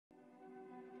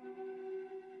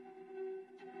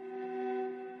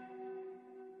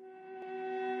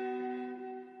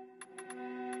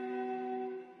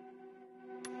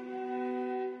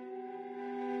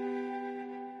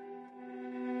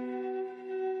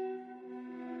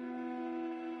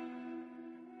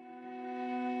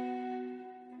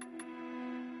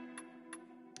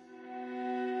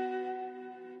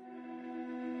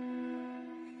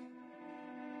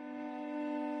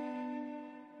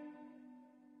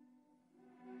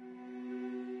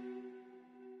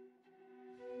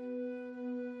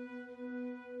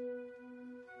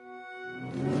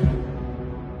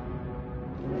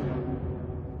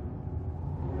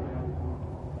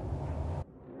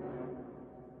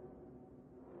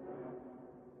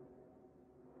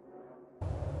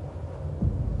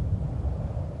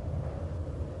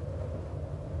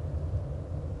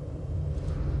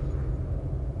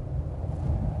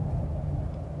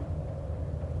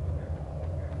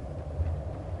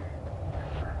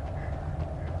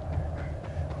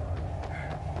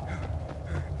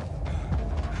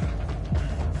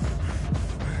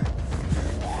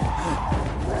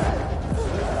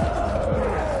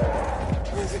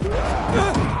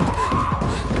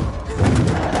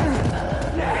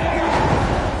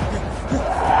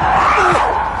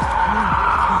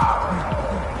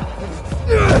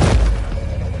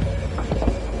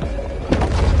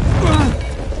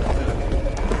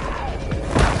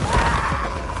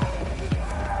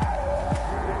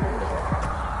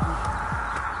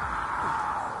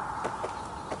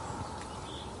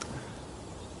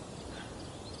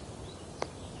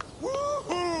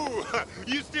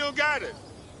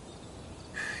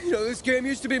You know, this game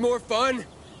used to be more fun.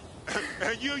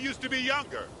 And you used to be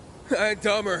younger. And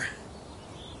dumber.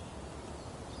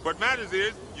 What matters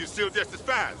is, you're still just as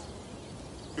fast.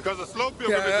 Because a slow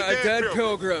pilgrim is Yeah, a a dead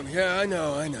pilgrim. Yeah, I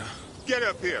know. Get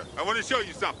up here. I want to show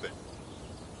you something.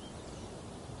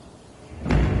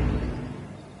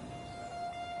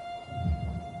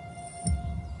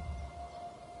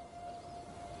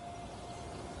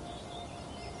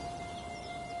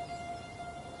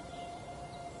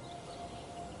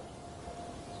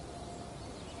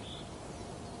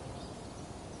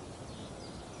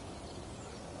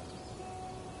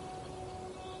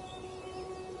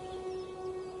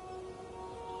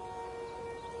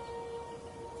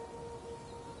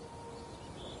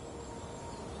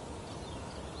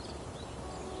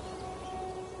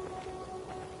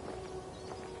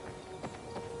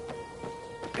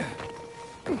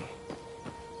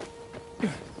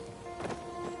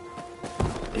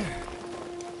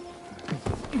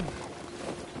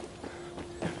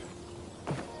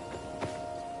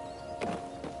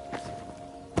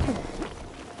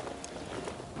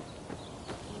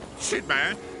 Shit,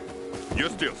 man. You're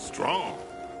still strong.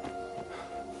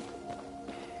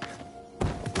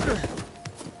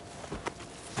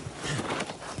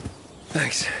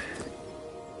 Thanks.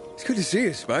 It's good to see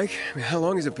you, Spike. I mean, how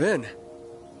long has it been?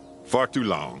 Far too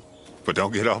long. But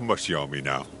don't get all mushy on me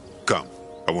now. Come.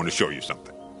 I want to show you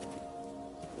something.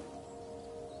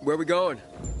 Where are we going?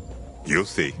 You'll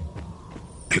see.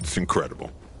 It's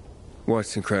incredible.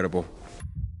 What's incredible?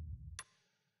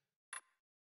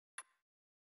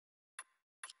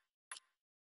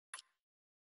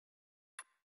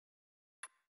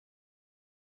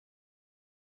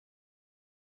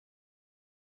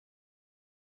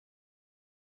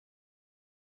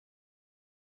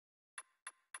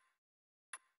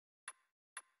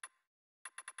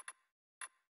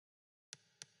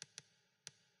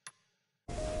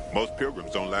 Most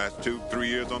pilgrims don't last 2-3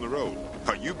 years on the road.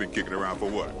 How you've been kicking around for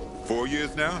what? 4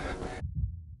 years now?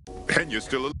 And you're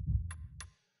still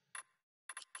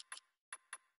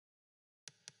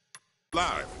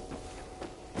alive.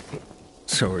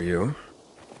 So are you.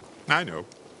 I know,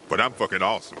 but I'm fucking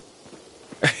awesome.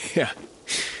 Yeah.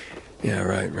 Yeah,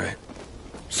 right.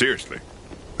 Seriously,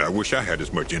 I wish I had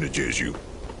as much energy as you.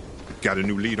 Got a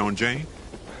new lead on Jane?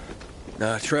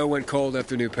 Nah, trail went cold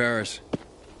after New Paris.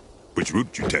 Which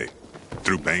route did you take?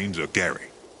 Through Baines or Gary?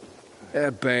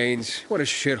 Baines. What a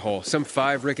shithole. Some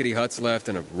 5 rickety huts left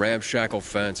and a ramshackle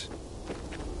fence.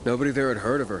 Nobody there had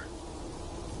heard of her.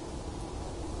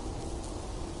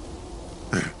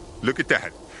 Look at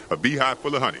that. A beehive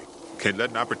full of honey. Can't let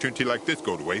an opportunity like this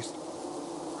go to waste.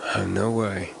 No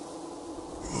way.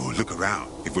 Oh, look around.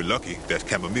 If we're lucky, there's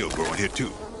chamomile growing here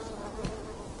too.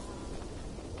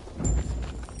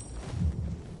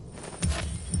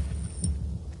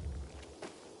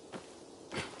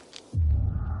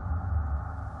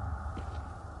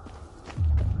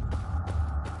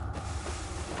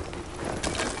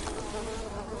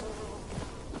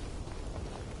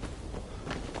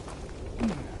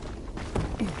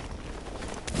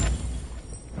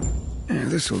 Yeah,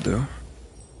 this'll do.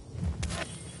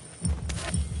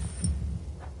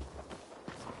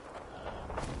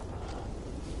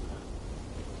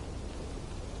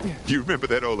 You remember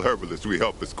that old herbalist we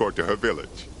helped escort to her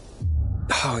village?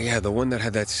 Oh, yeah, the one that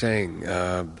had that saying,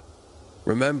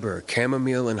 remember,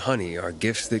 chamomile and honey are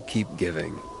gifts that keep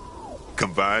giving.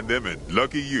 Combine them and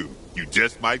lucky you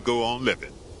just might go on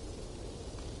living.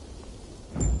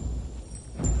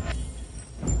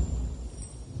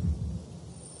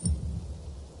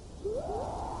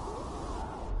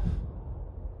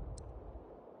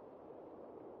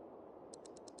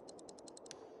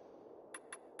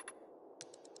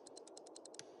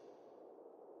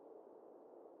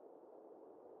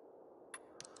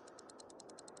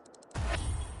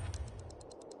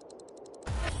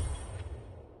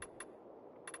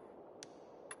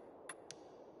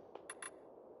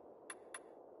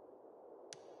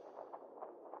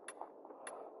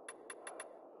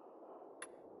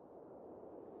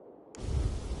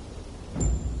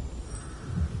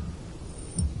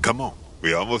 Come on,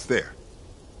 we're almost there.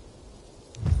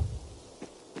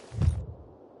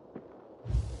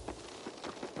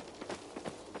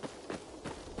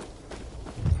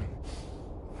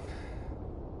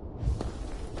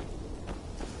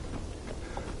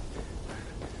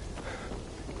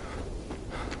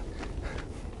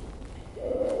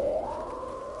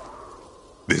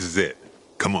 This is it.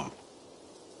 Come on.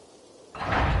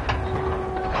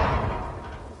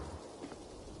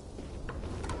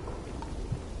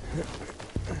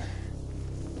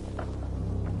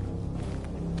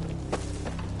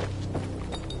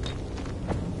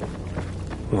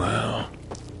 Wow.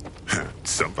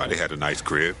 Somebody had a nice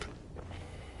crib.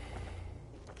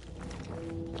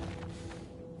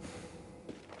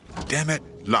 Damn it,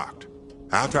 locked.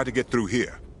 I'll try to get through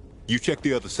here. You check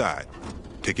the other side.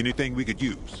 Take anything we could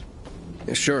use.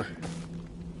 Yeah, sure.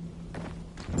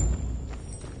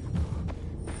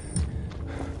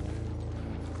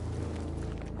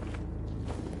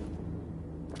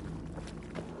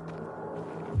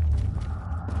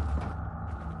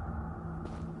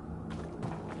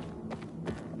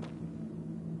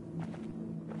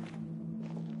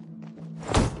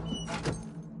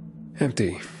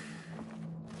 Empty.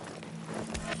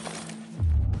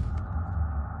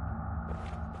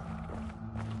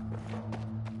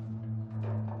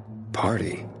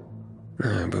 Party.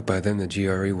 But by then the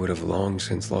GRE would have long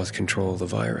since lost control of the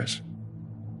virus.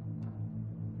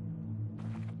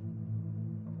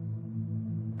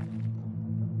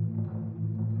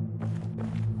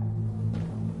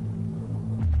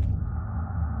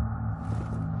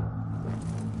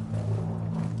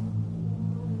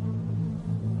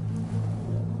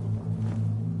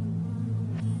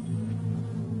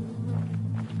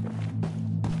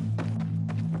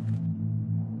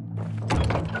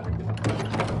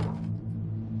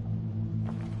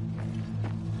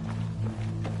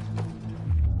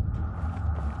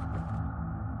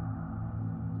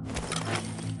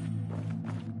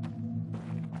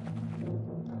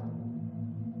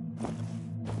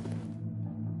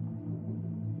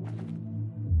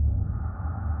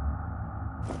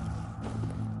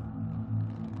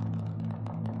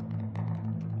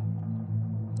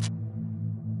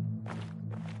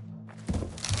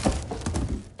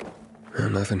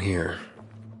 Nothing here.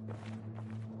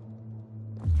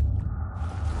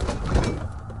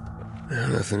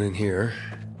 Nothing in here.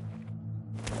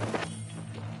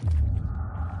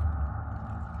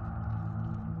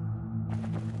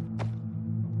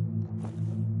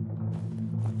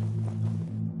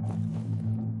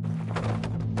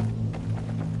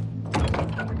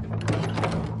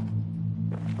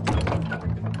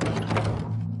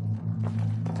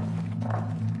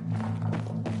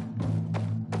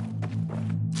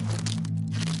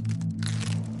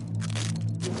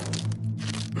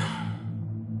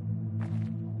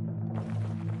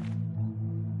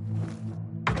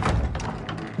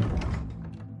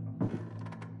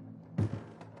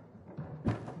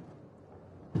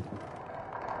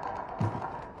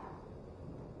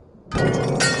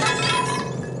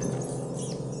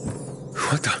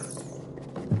 What the?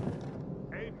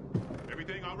 Hey,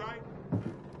 everything all right?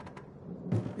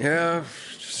 Yeah,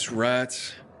 just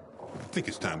rats. I think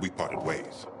it's time we parted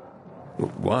ways.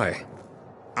 Why?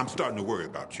 I'm starting to worry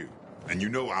about you. And you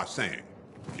know our saying.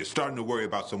 If you're starting to worry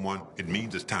about someone, it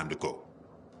means it's time to go.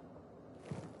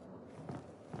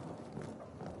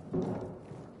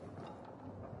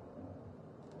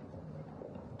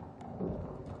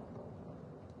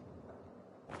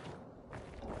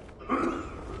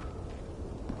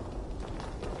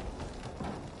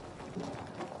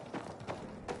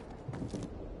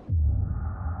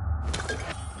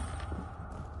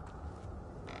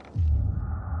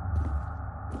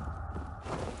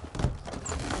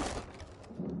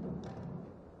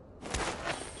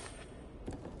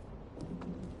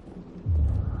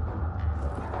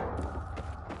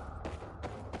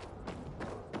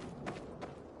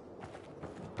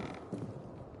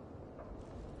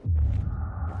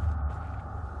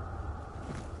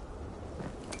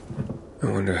 I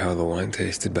wonder how the wine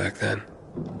tasted back then.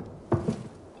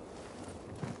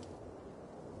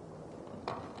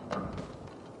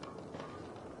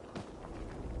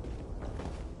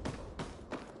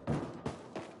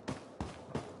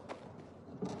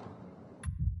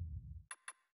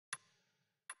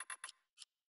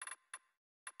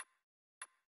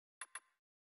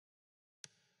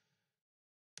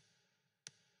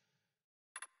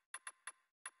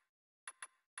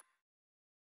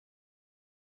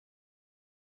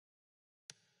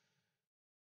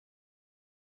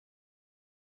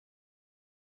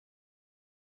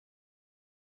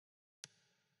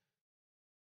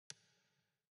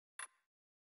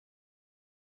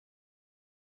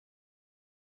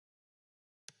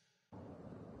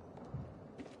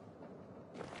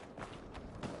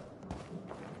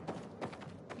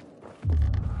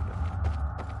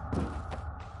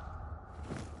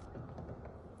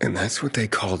 And that's what they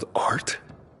called art?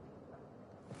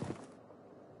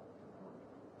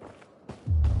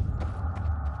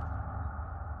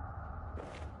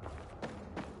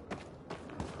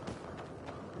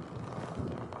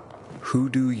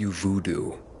 Hoodoo you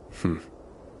voodoo.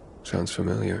 Sounds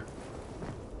familiar.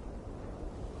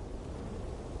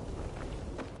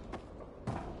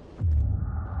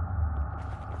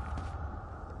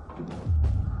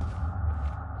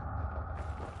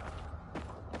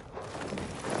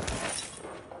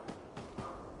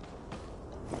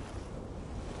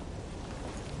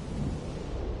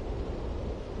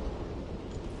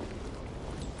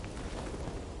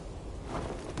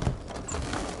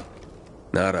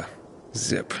 Nada.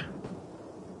 Zip.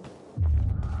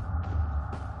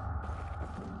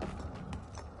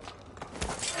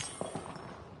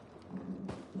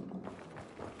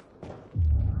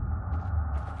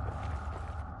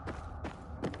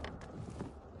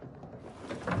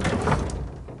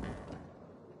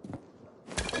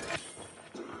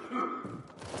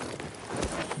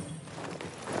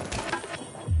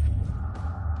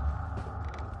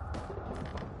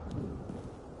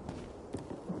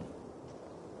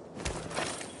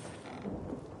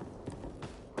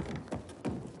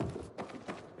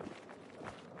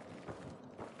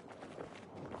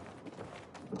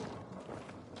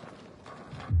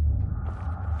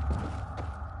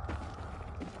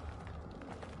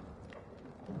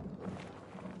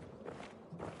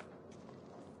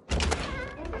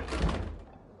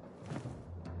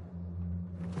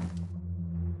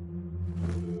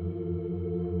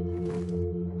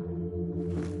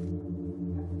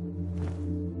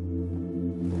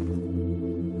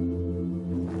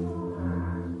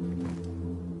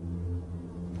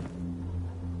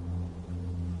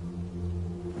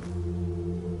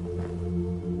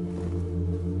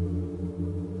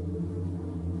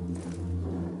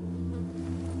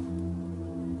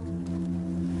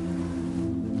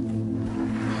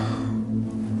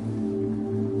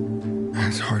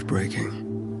 That's heartbreaking.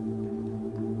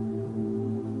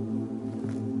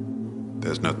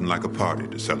 There's nothing like a party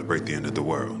to celebrate the end of the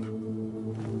world.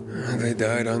 They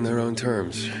died on their own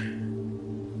terms.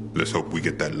 Let's hope we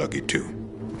get that lucky, too.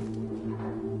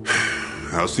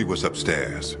 I'll see what's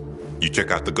upstairs. You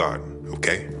check out the garden,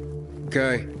 okay?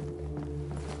 Okay.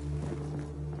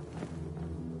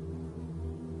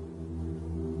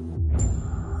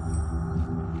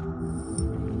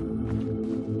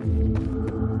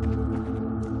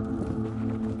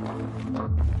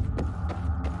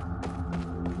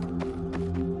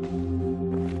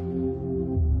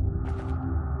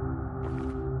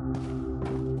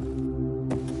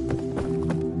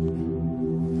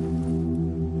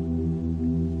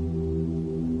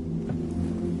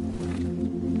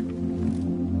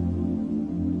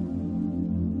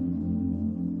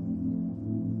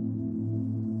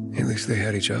 At least they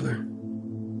had each other.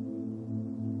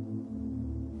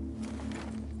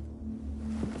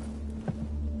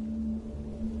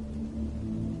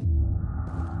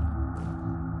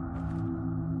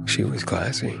 She was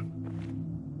classy.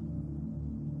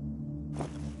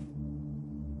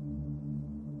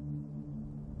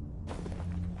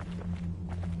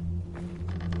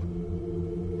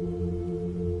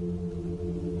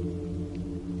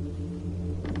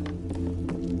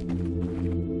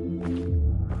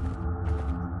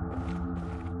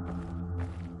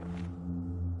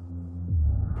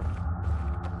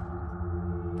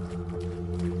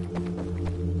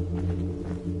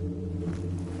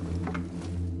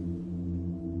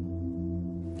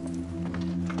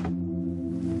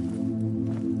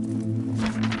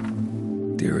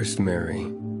 Dearest Mary,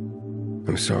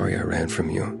 I'm sorry I ran from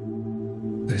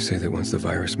you. They say that once the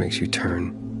virus makes you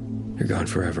turn, you're gone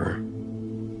forever.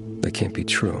 That can't be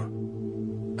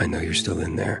true. I know you're still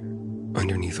in there,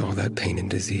 underneath all that pain and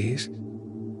disease.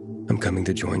 I'm coming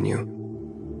to join you.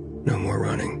 No more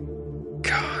running.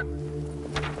 God.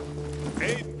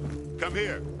 Aiden, come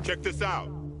here. Check this out.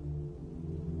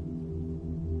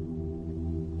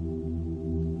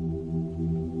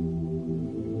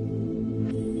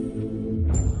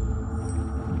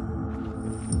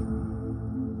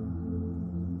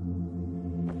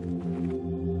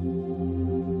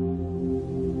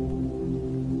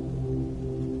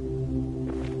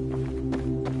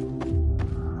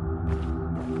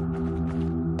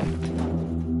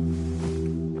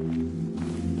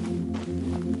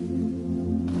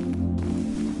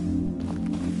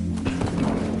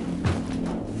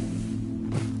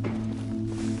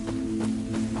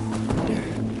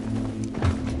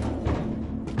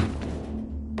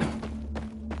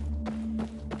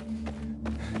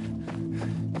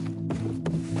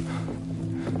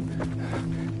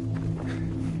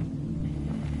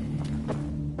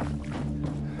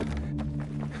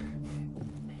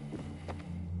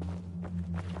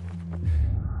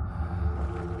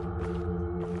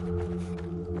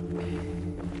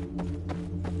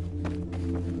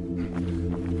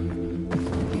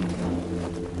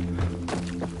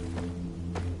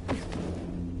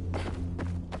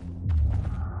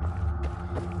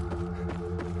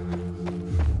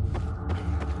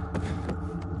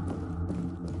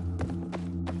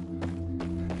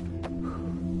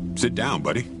 Sit down,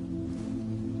 buddy.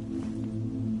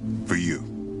 For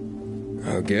you.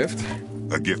 A gift?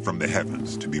 A gift from the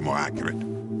heavens, to be more accurate.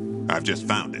 I've just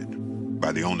found it,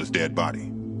 by the owner's dead body.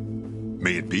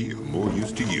 May it be of more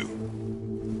use to you.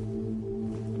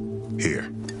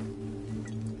 Here.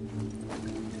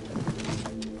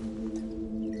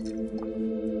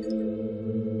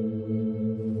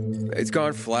 It's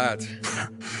gone flat.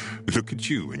 Look at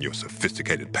you and your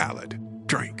sophisticated palate.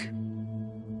 Drink.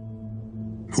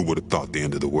 Who would have thought the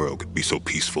end of the world could be so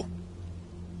peaceful?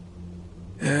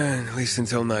 Yeah, at least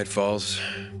until night falls.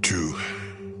 True.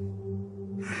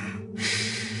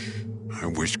 I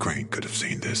wish Crane could have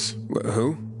seen this.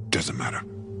 Who? Doesn't matter.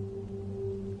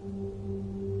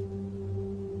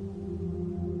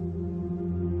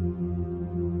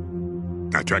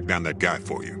 I tracked down that guy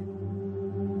for you.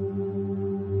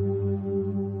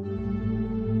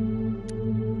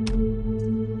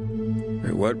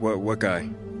 What guy?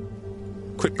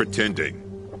 Quit pretending.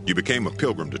 You became a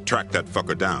pilgrim to track that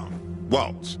fucker down.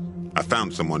 Waltz. I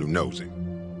found someone who knows him.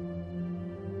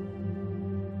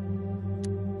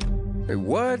 Hey,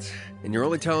 what? And you're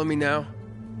only telling me now?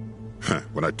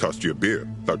 When I tossed you a beer,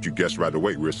 thought you guessed right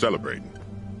away we were celebrating.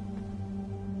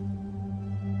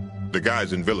 The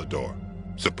guy's in Villador.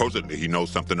 Supposedly he knows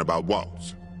something about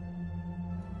Waltz.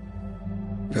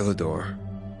 Villador.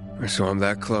 So I'm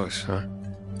that close, huh?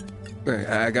 Hey,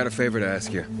 I got a favor to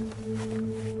ask you.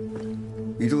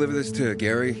 You deliver this to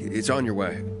Gary, it's on your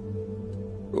way.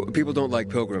 People don't like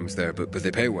pilgrims there, but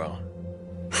they pay well.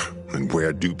 And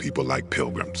where do people like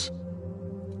pilgrims?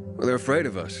 Well, they're afraid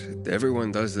of us.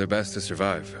 Everyone does their best to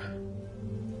survive.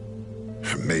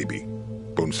 Maybe.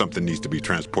 But when something needs to be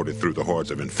transported through the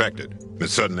hordes of infected, then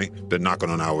suddenly they're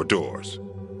knocking on our doors.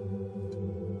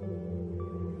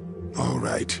 All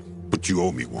right, but you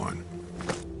owe me one.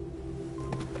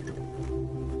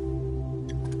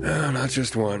 Not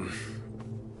just one.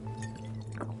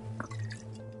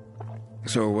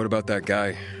 So what about that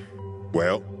guy?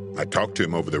 Well, I talked to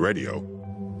him over the radio.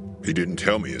 He didn't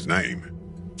tell me his name.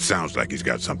 Sounds like he's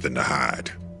got something to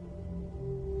hide.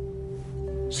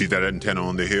 See that antenna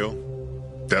on the hill?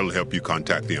 That'll help you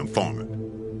contact the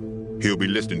informant. He'll be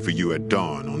listening for you at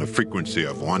dawn on a frequency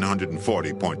of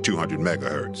 140.200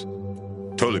 megahertz.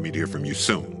 Told him he'd hear from you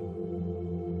soon.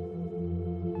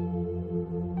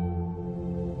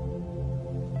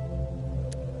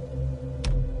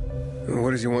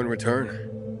 What does he want in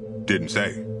return? Didn't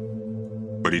say.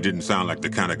 But he didn't sound like the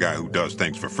kind of guy who does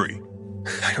things for free.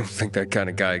 I don't think that kind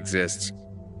of guy exists.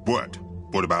 What?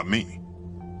 What about me?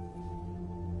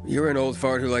 You're an old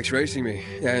fart who likes racing me,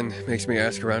 and makes me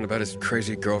ask around about his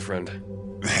crazy girlfriend.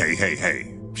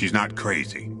 Hey. She's not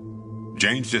crazy.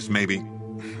 Jane's just maybe,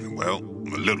 well,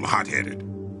 a little hot-headed.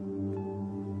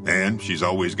 And she's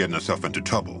always getting herself into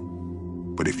trouble.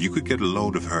 But if you could get a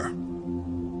load of her...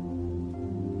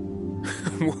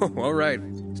 Whoa, all right.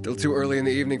 Still too early in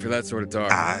the evening for that sort of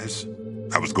talk. Eyes?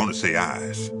 I was going to say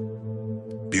eyes.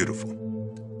 Beautiful.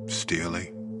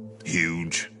 Steely.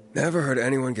 Huge. Never heard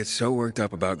anyone get so worked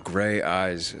up about gray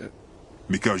eyes.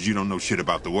 Because you don't know shit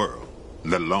about the world,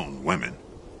 let alone women.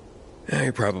 Yeah,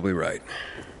 you're probably right.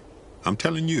 I'm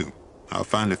telling you, I'll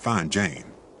finally find Jane.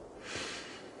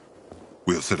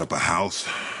 We'll set up a house.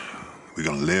 We're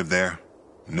gonna live there.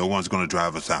 No one's gonna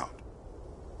drive us out.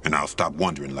 And I'll stop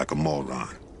wondering like a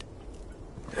moron.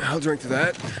 I'll drink to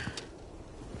that.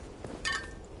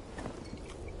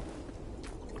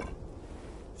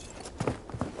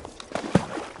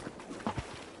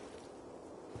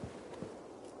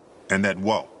 And that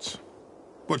Waltz.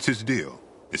 What's his deal?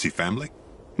 Is he family?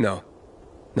 No,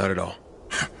 not at all.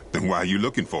 Then why are you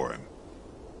looking for him?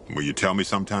 Will you tell me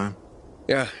sometime?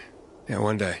 Yeah,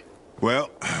 one day. Well,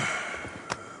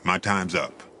 my time's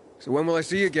up. So when will I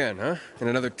see you again, huh? In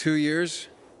another 2 years?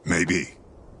 Maybe.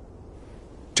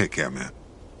 Take care, man.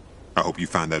 I hope you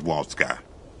find that Waltz guy,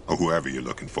 or whoever you're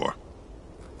looking for.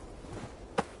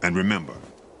 And remember,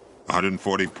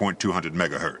 140.200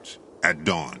 megahertz. At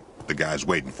dawn, the guy's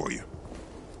waiting for you.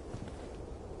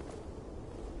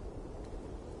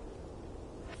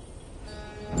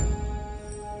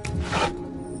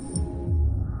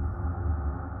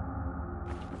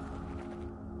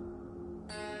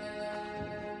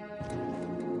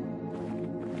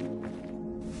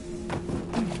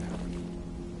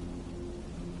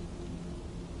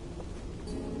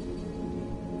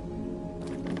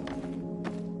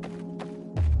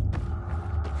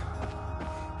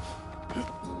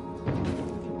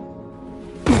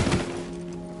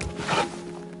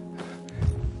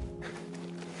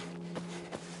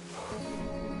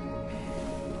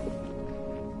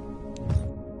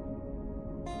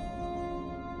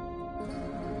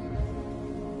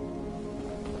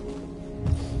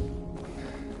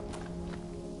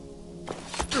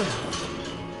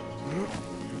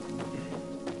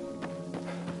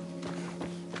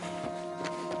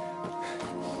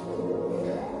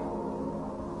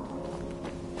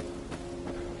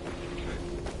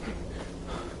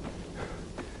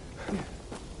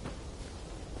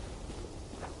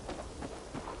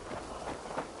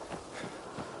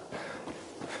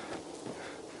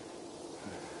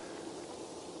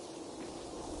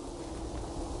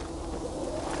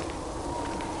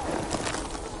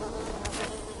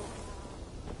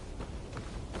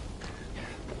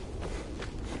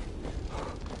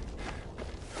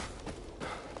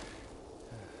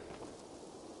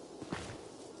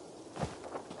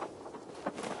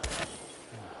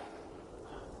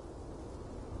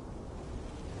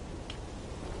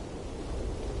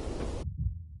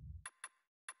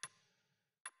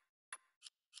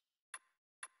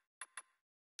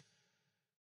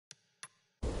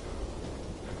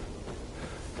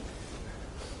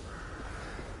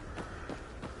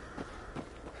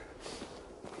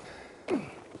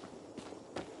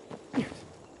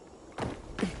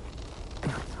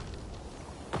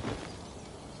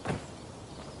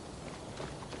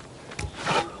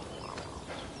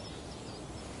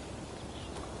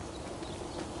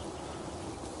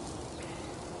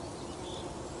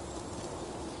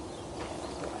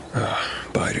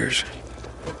 spiders.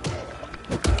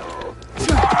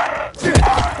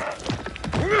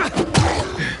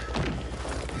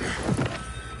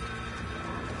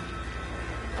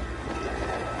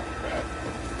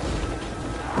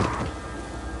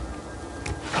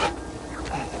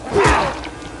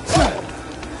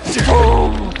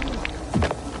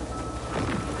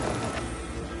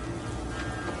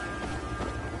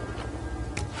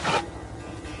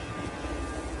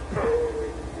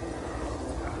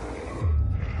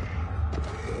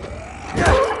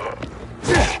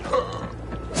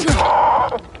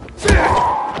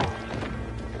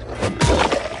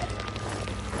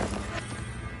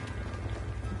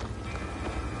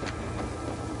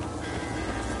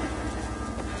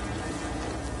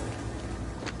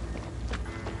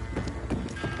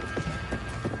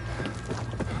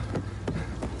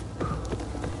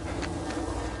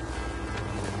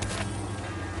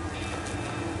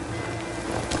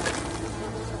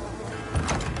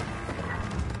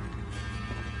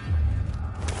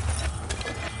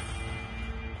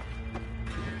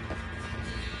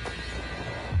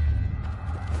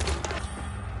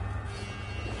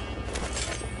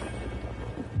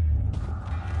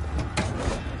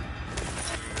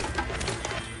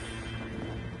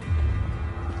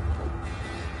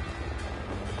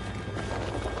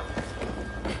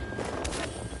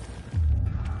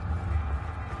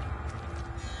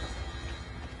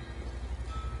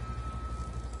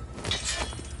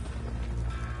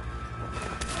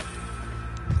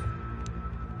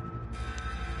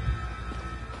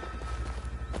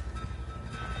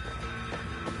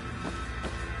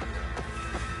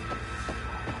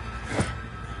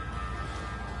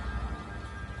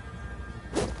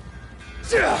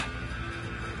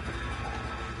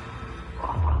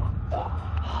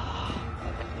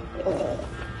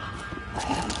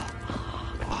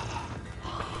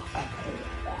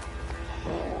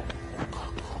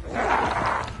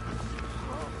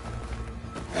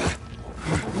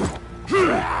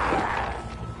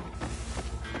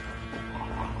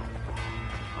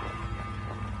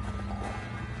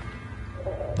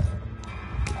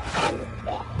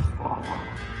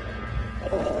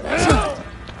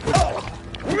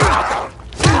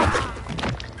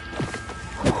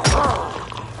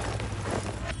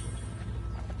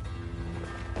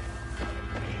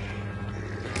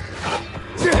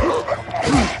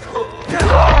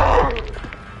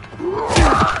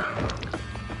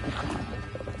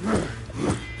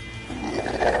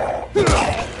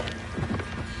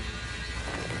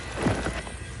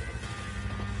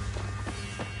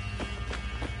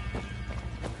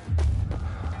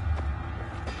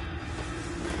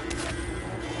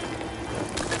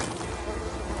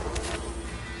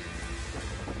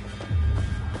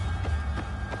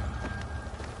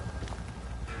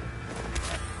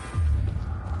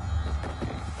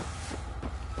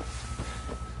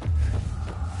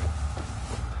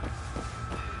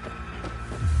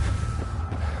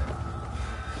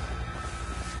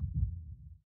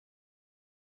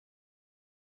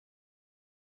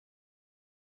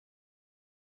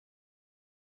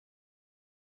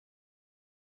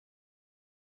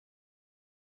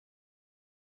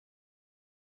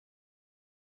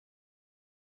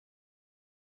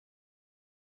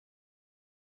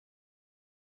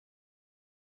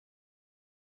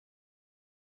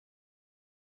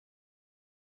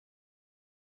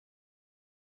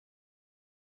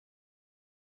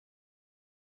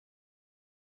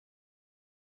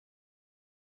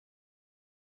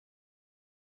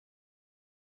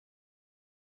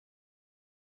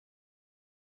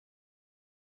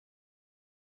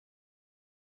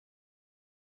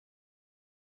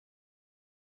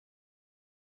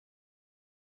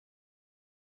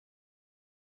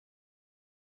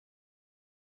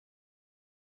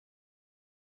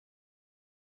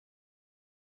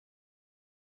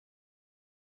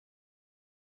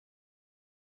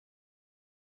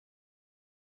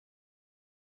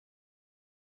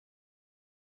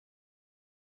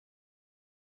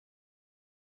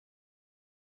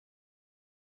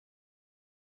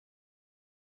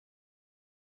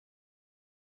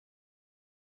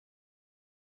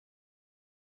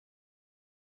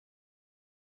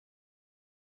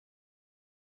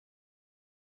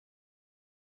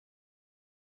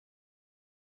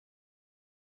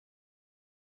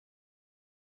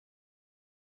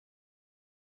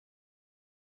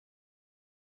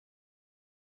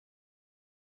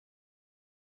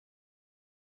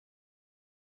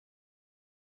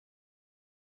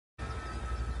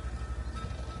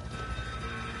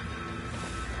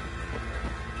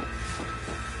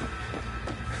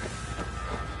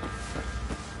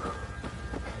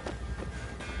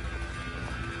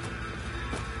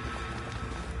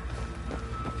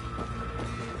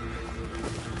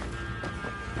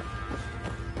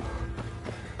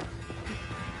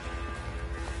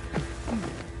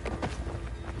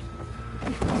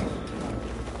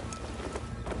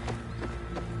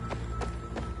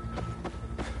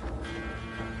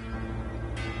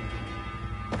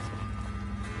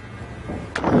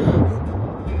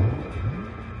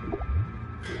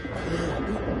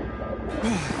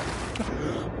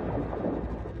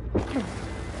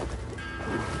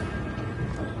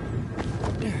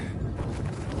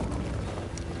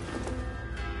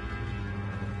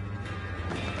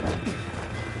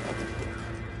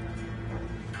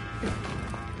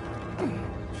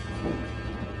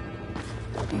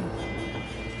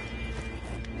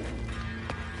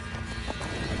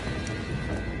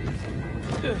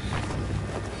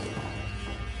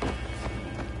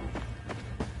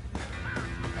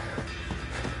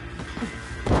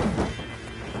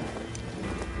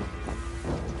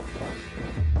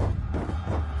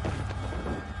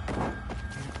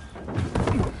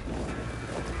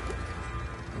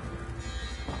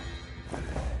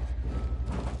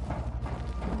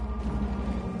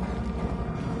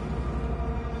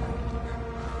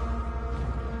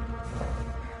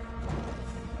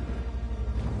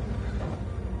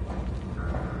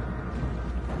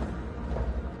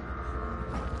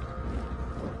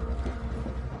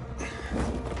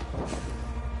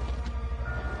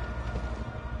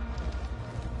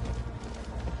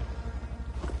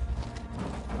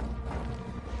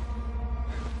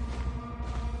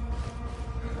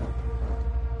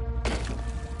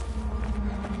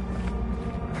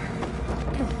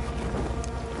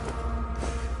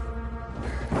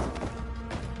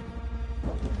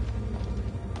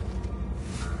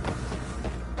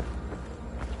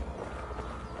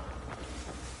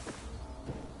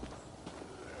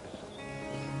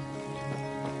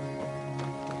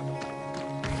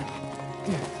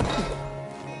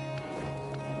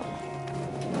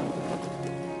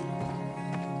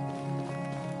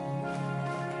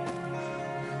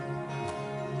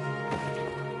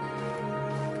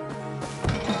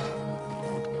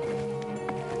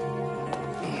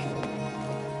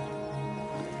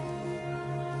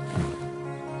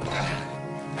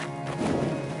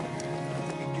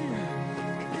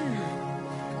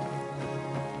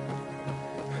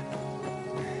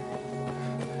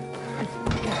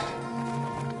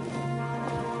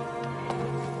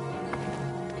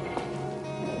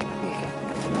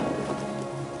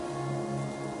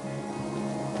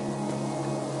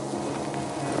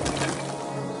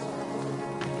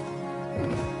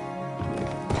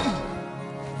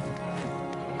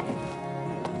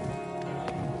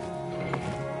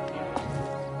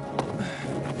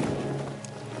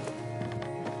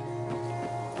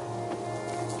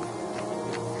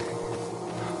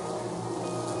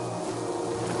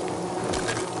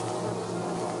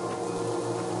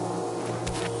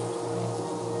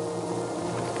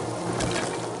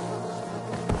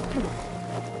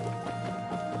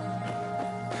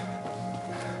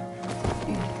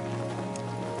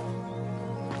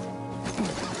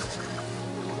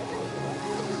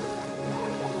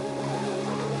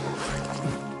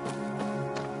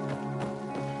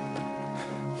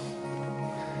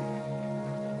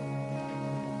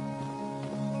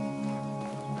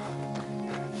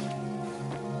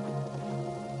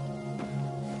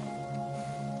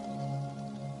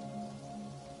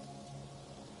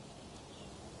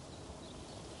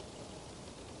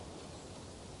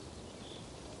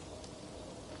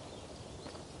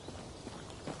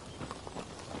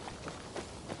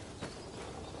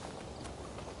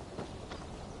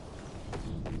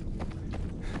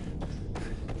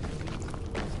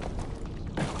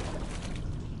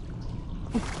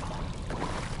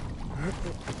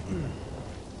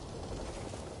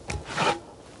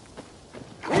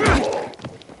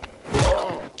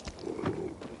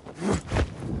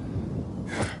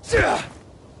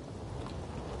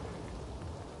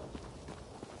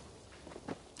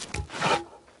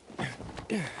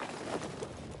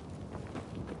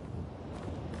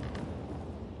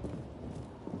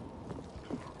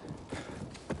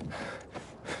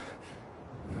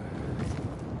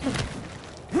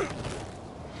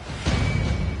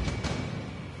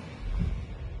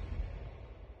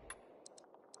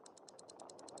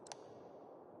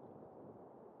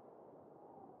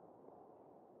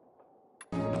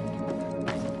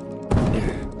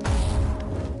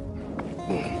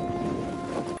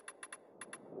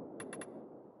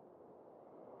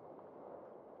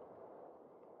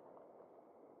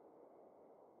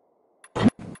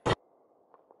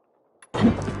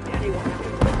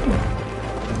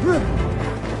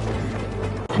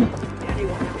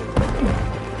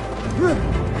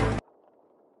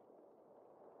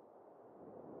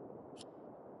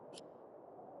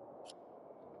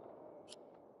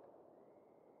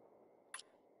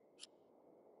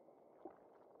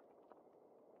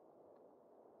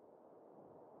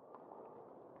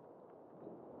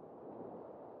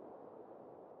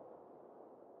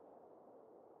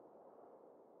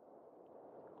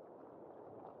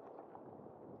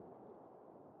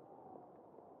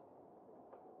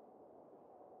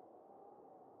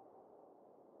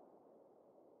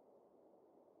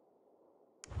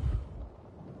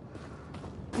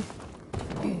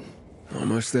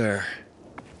 Almost there.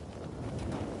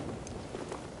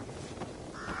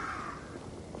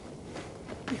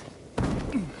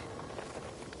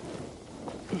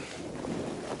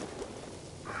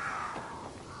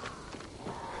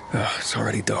 Oh, it's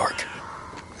already dark.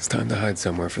 It's time to hide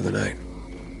somewhere for the night.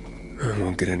 It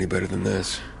won't get any better than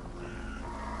this.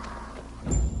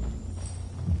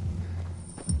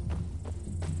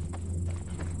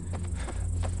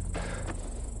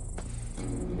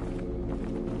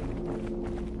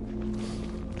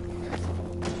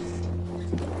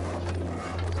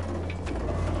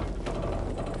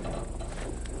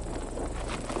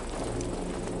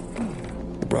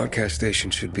 The broadcast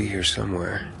station should be here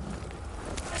somewhere.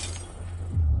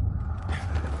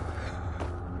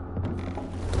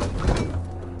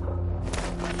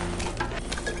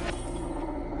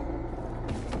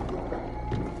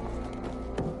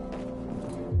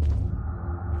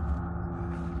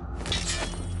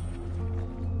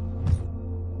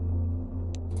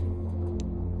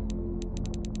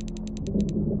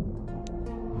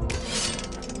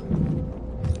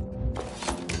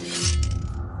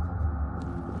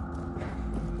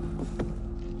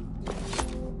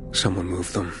 Someone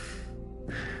moved them.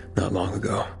 Not long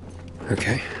ago.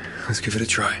 Okay, let's give it a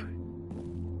try.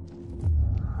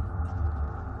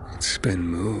 It's been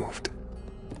moved.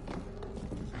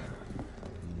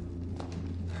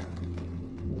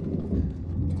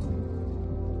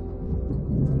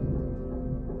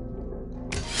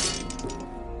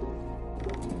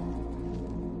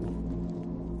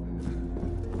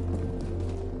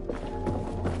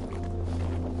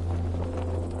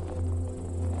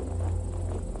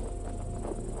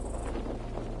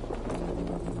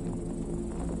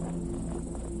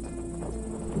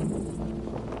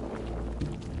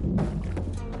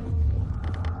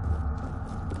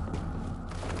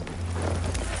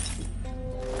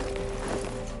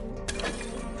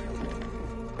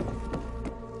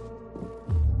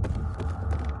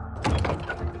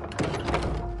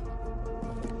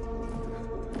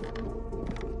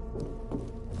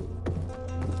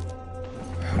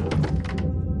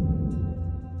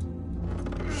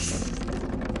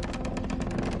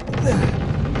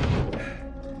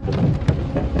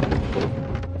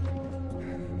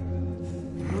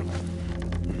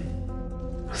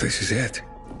 This is it.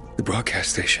 The broadcast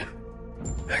station.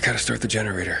 I gotta start the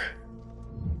generator.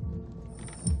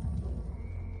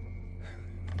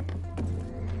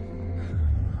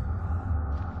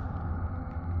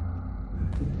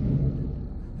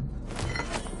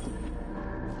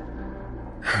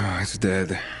 Oh, it's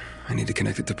dead. I need to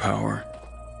connect it to power.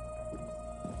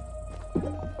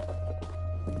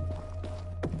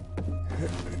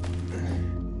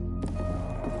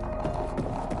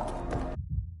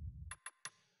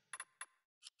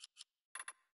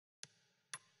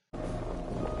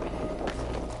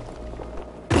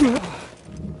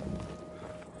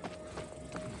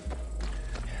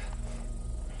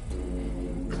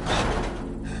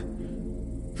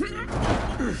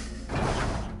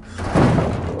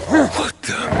 What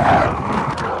the?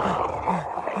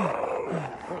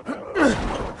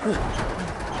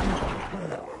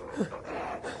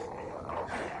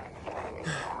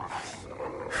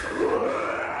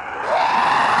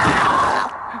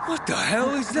 What the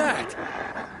hell is that?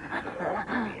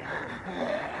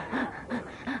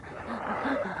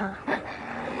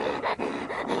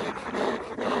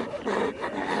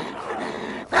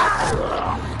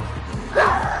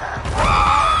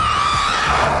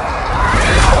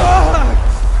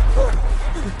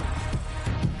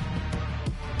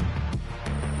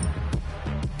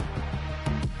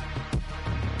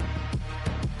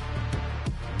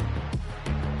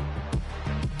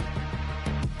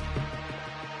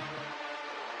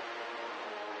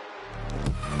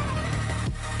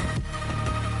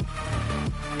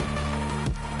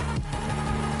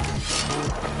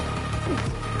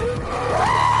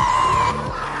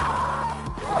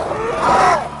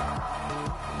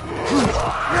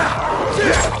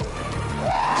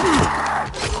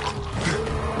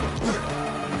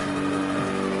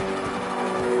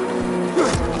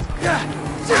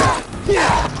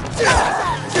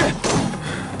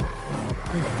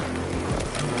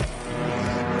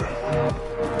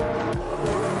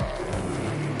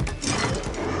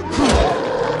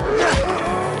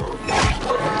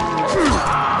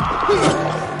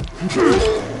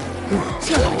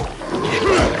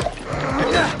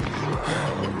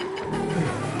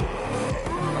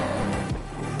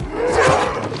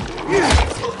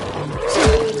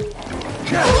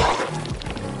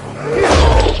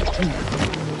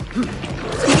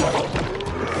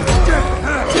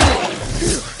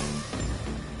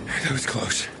 That was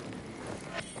close.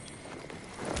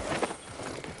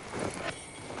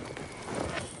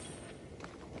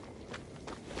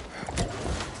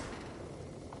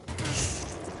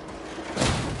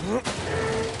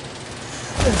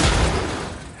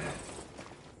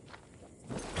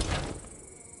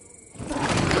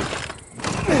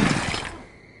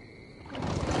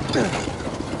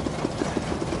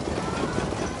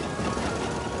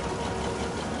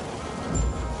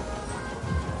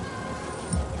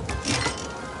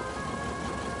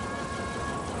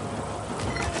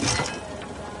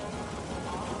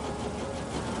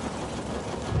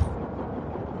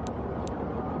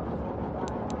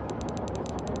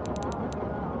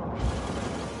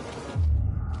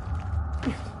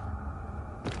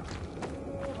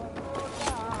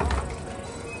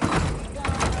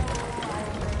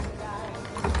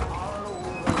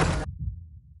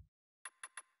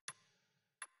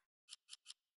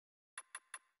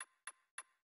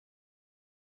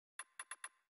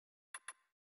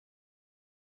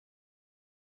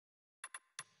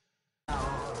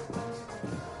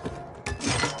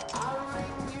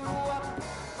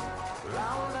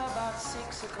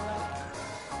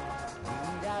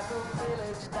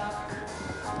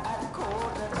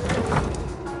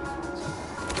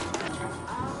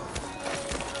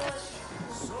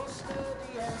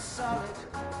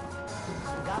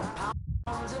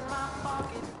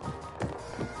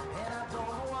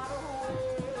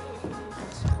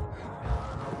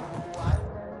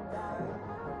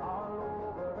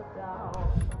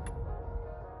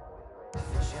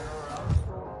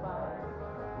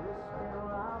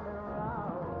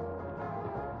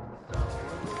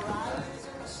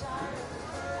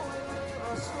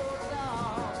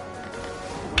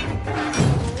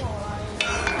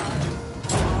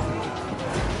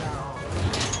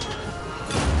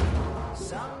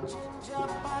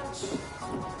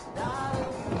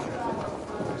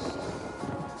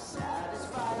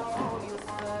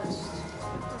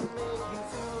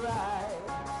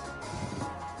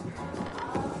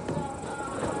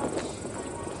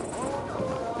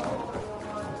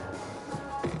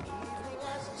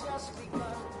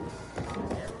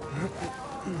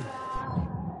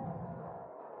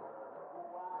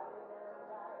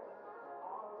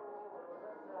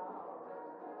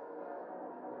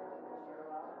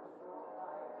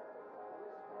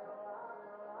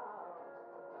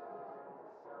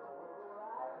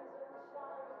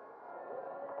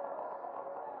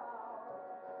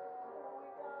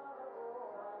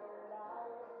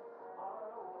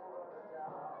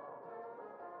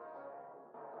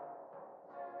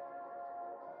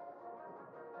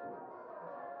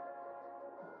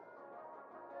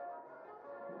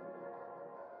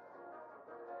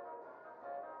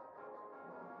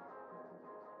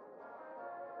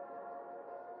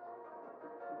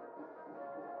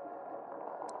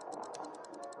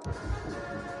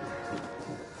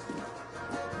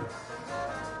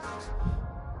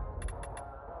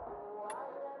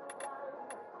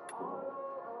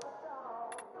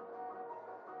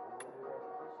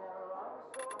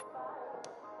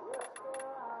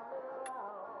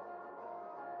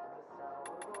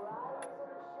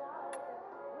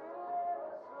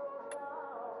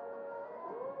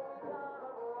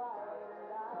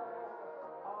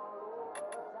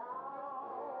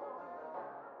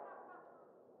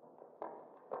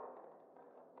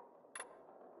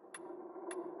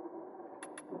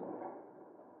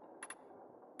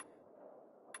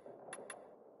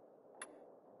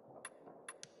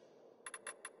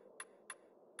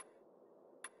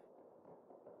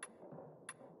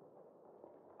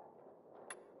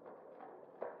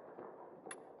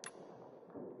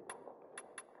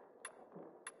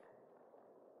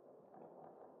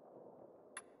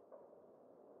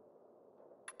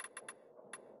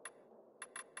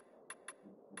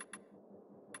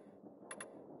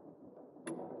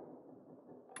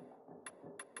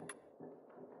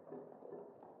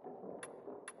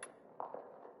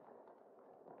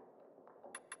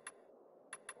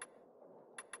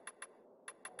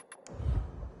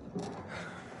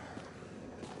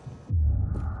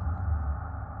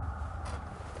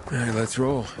 All right, let's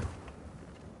roll.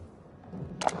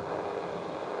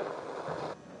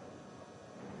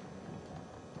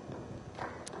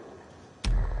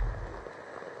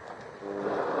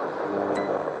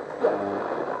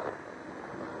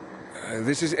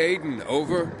 This is Aiden,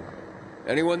 over.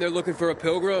 Anyone there looking for a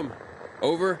pilgrim?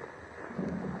 Over.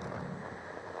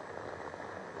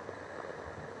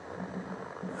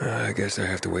 I guess I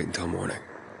have to wait until morning.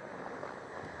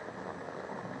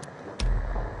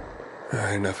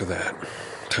 Enough of that.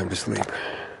 Time to sleep.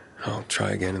 I'll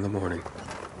try again in the morning.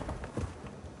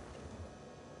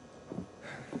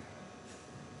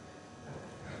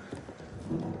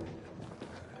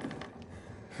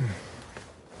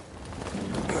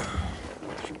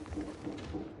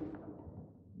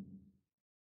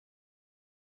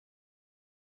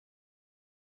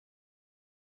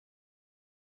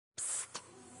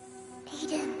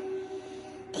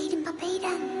 Aiden, Papa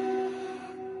Aiden.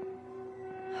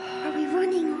 Are we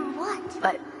running or what?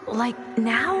 But, like,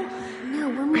 now? No,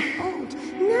 when we're old.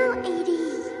 No,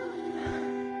 Edie.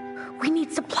 We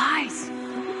need supplies.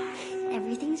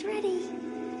 Everything's ready.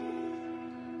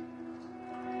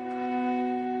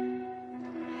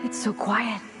 It's so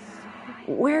quiet.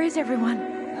 Where is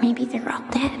everyone? Maybe they're all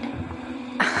dead.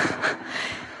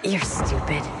 You're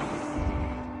stupid.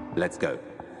 Let's go.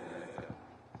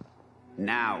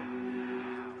 Now.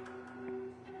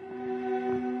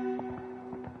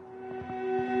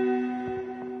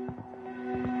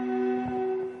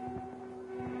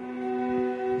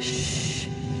 Shh.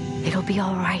 It'll be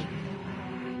all right.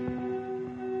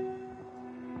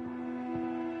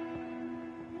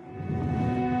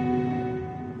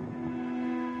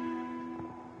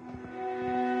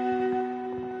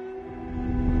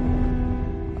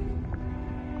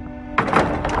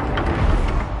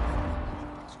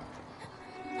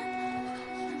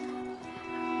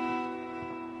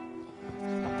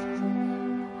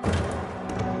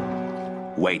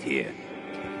 Wait here.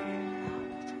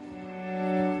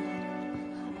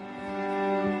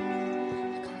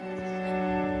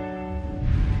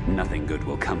 Nothing good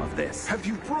will come of this. Have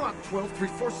you brought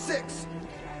 12346?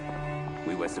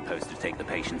 We were supposed to take the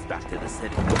patients back to the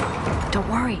city. Don't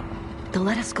worry. They'll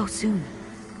let us go soon.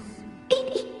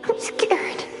 Edie, I'm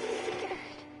scared.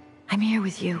 I'm here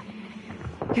with you.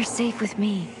 You're safe with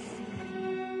me.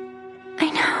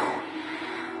 I know.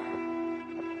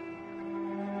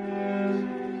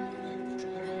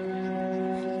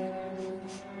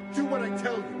 Do what I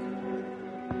tell you.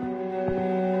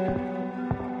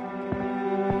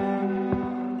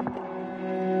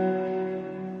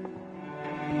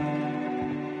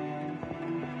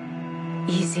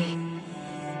 Easy.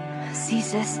 See,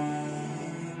 sis?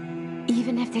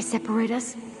 Even if they separate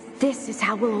us, this is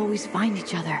how we'll always find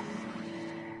each other.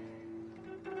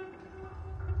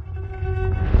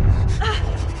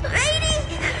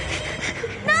 Edie!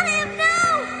 Not him, no!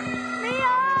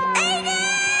 Edie!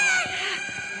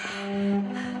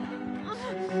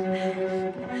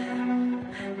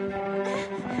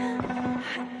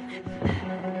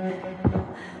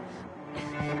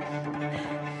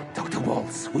 Dr.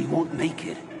 Waltz, we won't make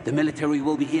it. The military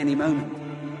will be here any moment.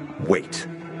 Wait.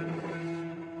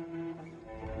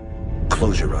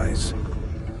 Close your eyes.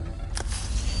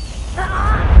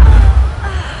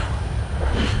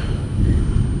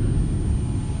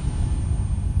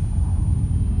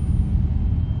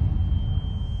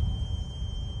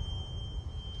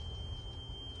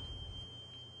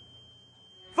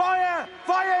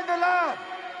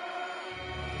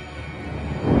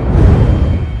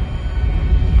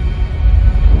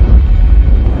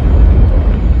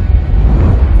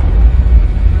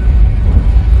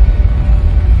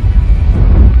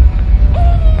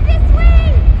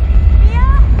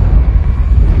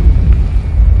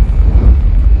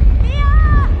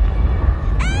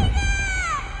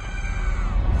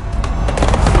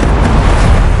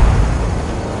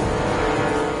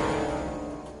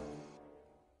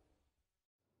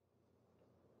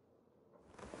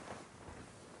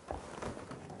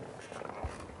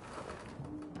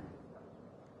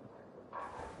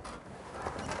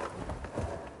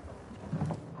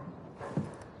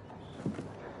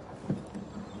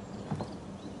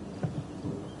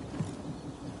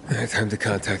 Time to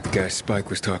contact the guy Spike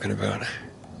was talking about.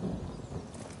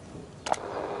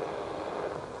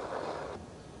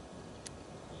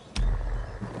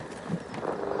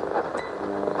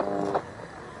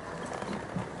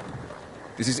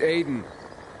 This is Aiden.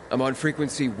 I'm on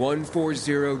frequency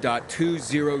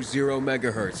 140.200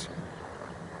 megahertz.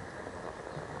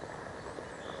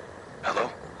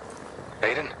 Hello?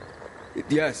 Aiden?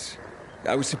 Yes.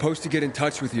 I was supposed to get in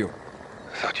touch with you.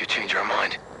 Thought you'd change your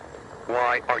mind.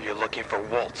 Why are you looking for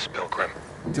Waltz, Pilgrim?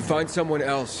 To find someone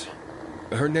else.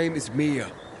 Her name is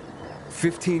Mia.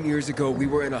 15 years ago, we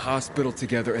were in a hospital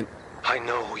together and... I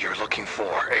know who you're looking for,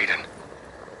 Aiden.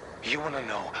 You want to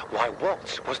know why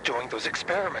Waltz was doing those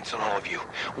experiments on all of you.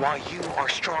 Why you are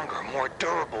stronger, more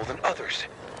durable than others.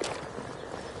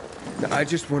 I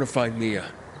just want to find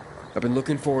Mia. I've been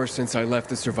looking for her since I left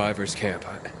the survivors camp.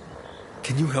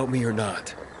 Can you help me or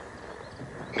not?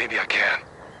 Maybe I can.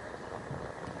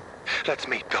 Let's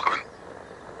meet, Pilgrim.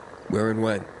 Where and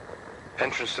when?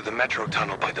 Entrance to the metro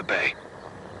tunnel by the bay.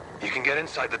 You can get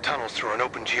inside the tunnels through an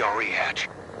open GRE hatch.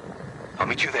 I'll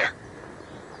meet you there.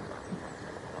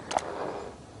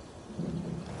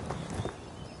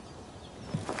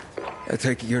 I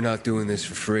take it you're not doing this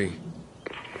for free.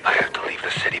 I have to leave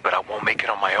the city, but I won't make it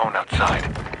on my own outside.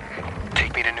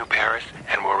 Take me to New Paris,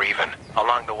 and we're even.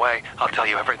 Along the way, I'll tell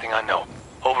you everything I know.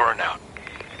 Over and out.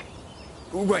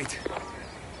 Wait.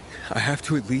 I have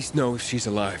to at least know if she's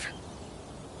alive.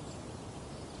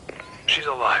 She's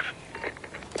alive.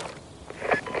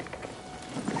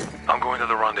 I'm going to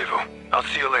the rendezvous. I'll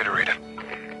see you later, Aiden.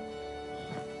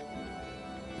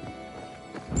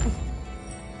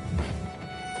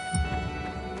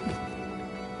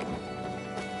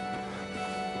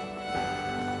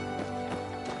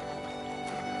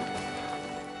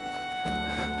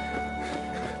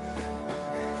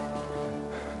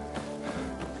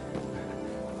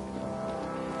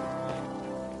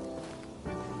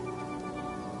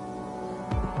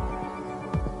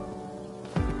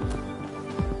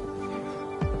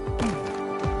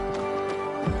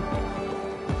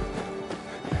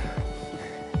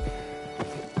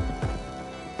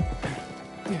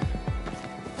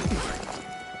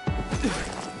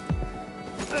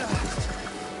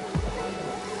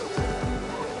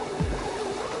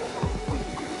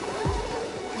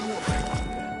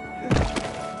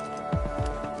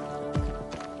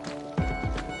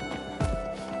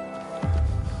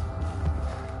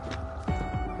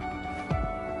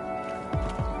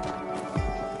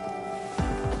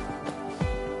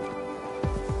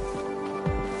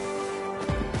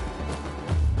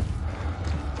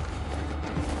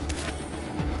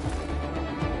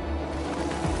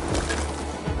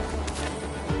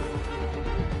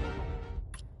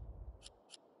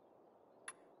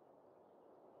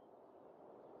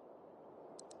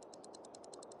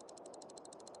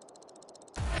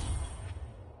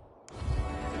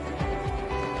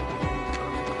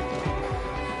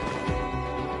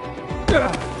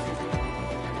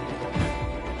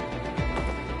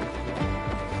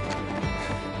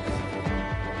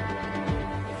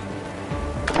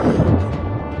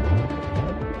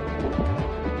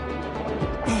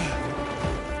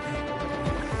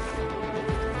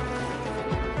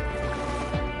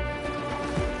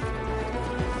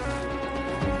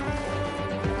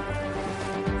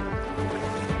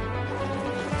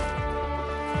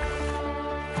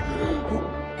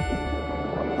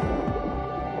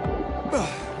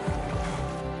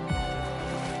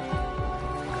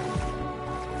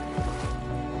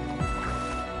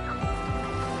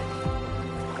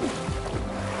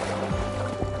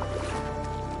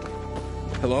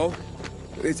 Hello?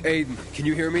 It's Aiden. Can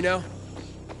you hear me now?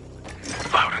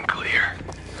 Loud and clear.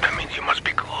 That means you must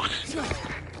be close.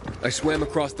 I swam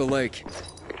across the lake.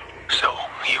 So,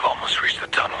 you've almost reached the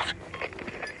tunnels.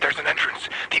 There's an entrance,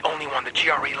 the only one the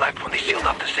GRE left when they sealed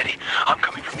off the city. I'm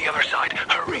coming from the other side.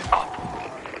 Hurry up.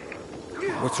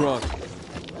 What's wrong?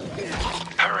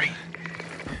 Hurry.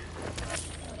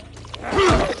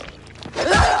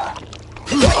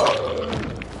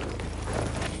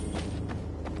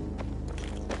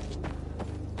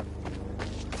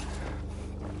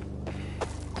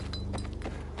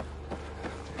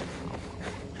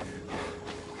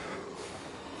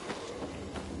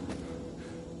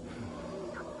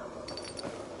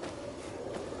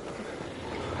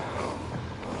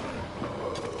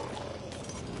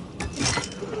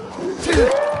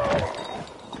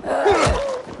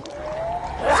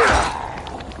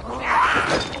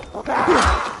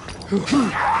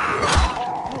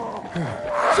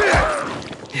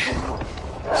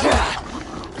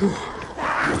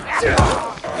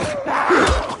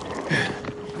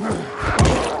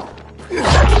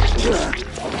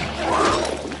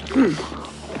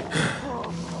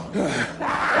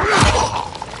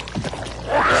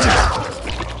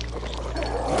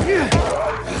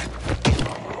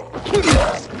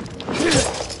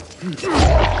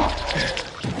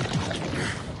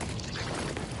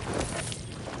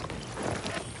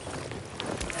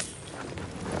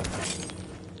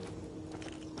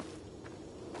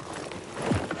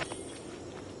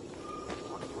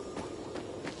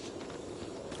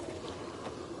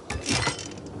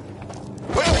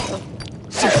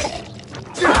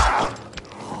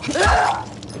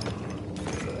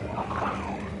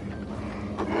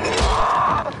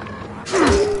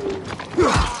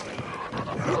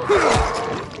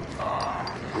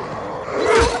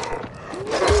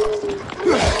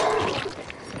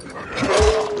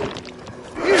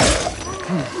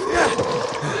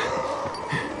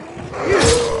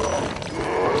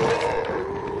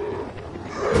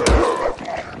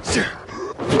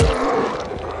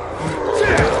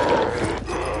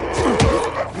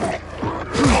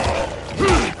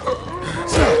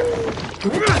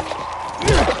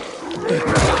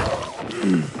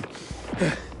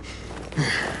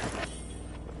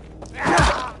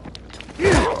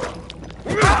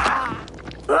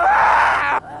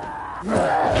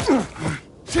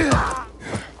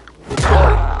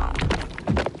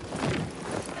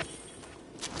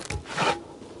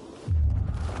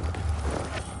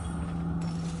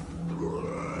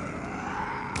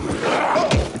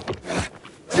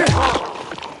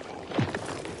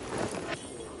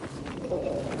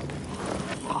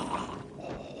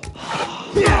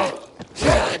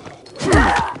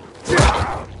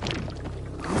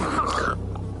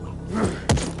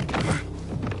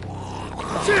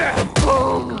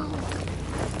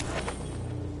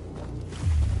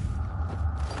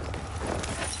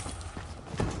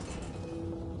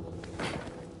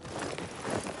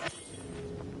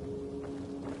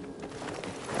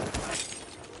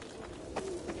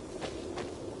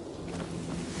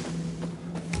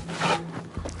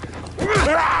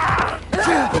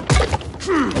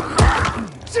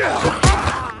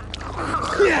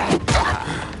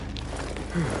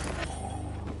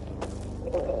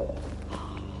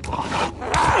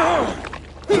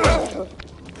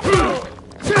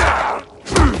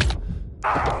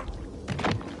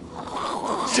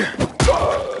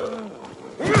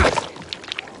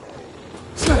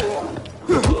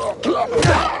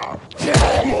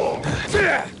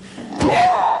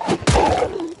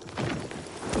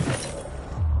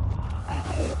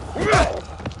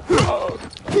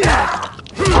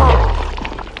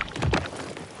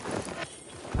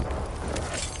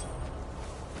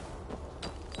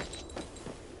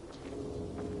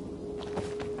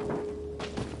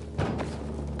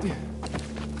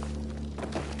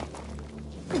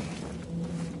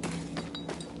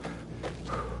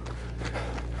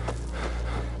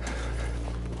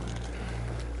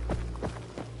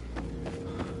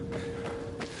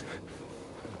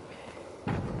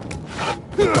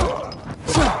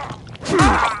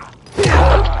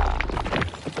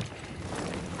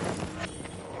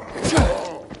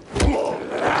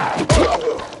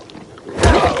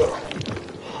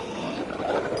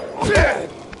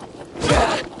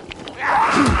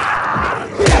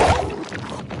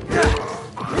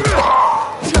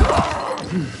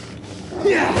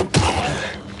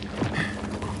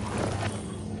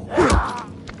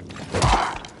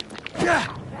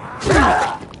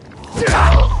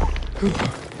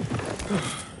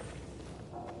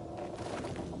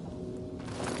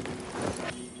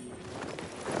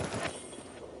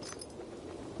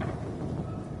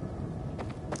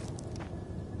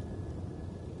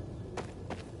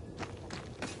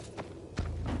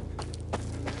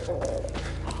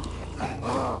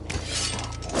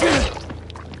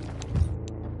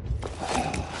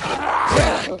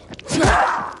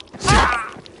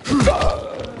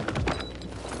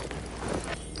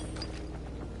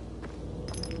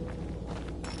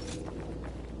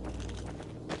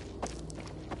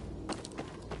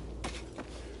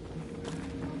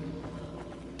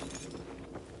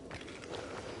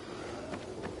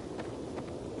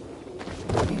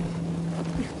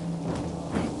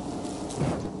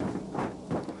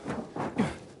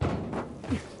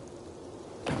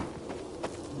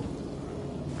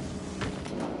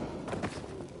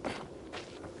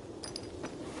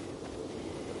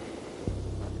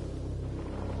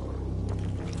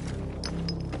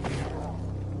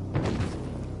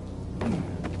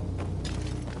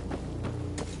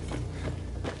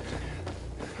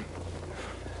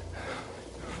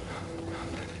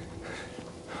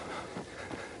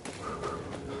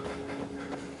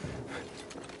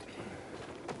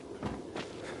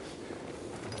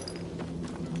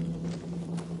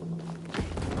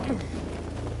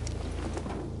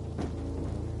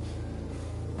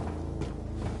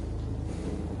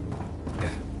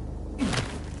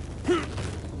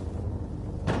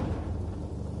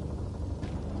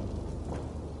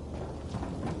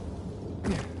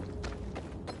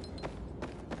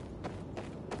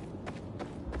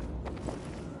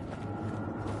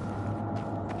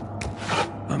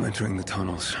 entering the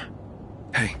tunnels.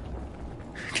 Hey,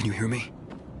 can you hear me?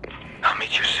 I'll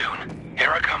meet you soon.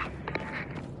 Here I come.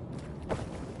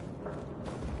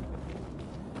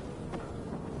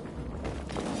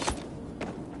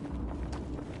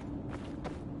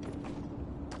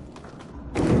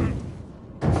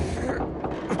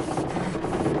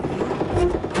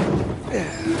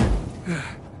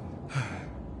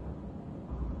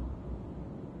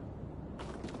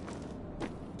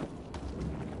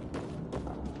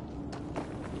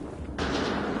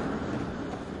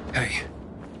 Hey,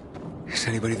 is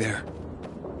anybody there?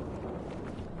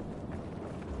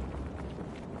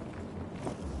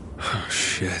 Oh,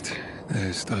 shit.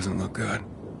 This doesn't look good.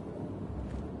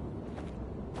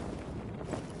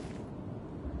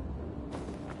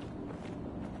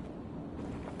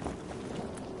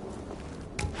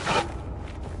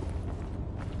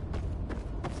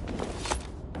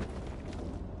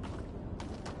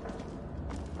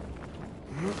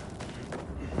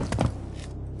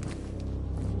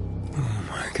 Oh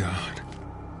my God.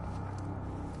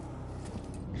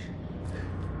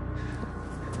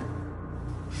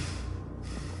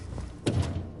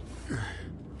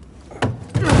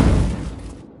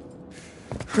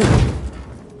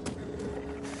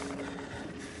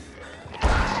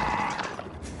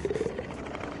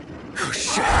 Oh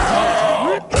shit.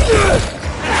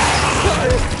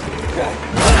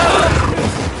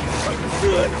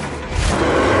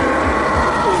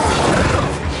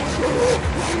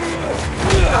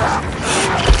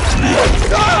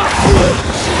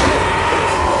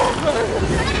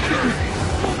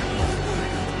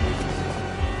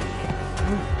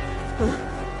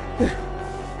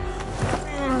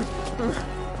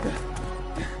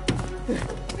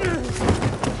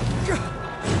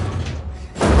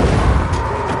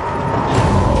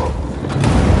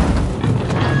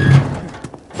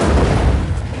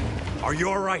 Are you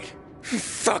alright?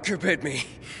 Fucker bit me.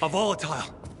 A volatile.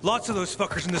 Lots of those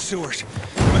fuckers in the sewers.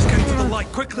 We must get into the light,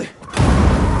 quickly.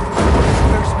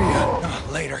 Where's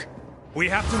Mia? Later. We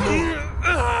have to move.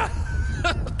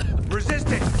 Resist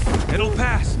it. It'll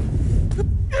pass.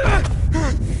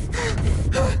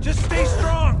 Just stay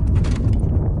strong.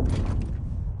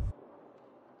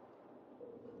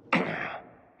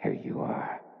 Here you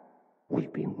are.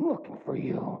 We've been looking for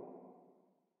you.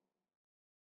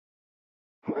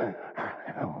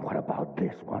 What about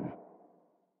this one?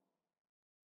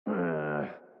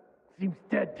 Seems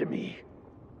dead to me.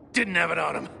 Didn't have it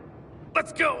on him.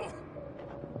 Let's go.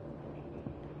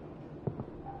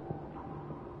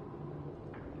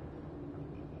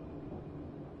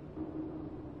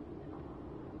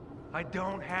 I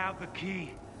don't have the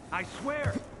key. I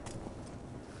swear.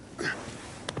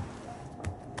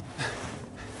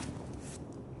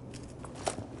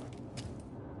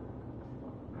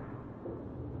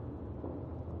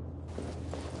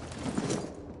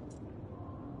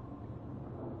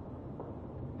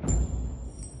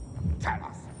 Tell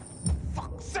us.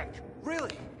 Fuck's sake.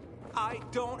 Really? I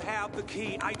don't have the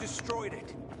key. I destroyed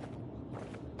it.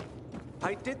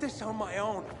 I did this on my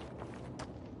own.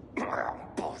 I'm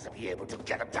supposed to be able to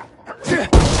get him down.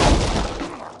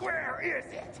 Where is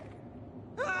it?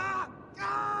 Ah!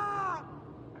 Ah!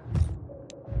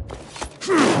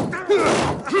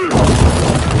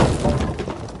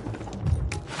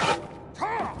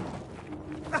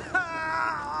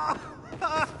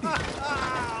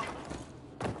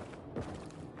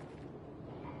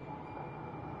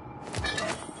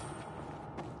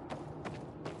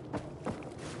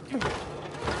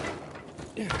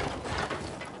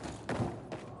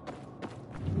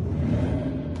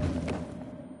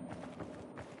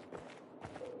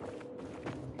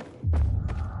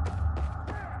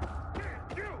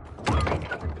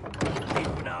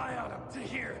 Keep an eye on him to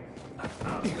here.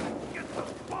 Get the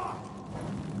fuck!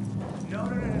 No.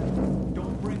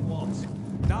 Don't bring Waltz.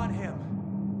 Not him.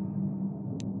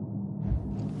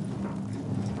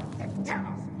 Tell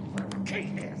us where the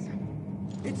key is.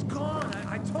 It's gone.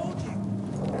 I told you.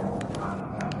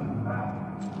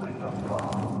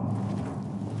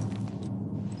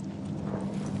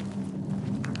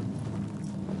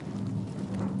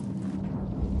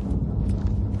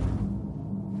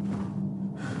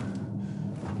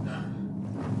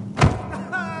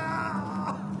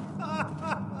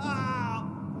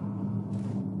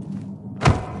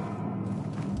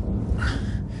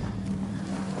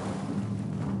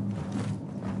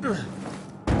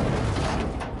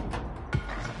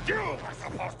 You were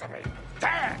supposed to be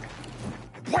dead.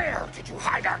 Where did you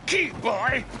hide our key,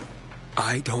 boy?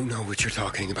 I don't know what you're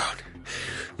talking about.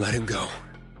 Let him go.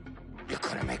 You're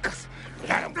gonna make us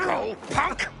let him go,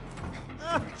 punk?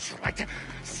 I'd like to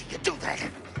see you do that.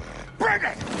 Bring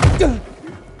it!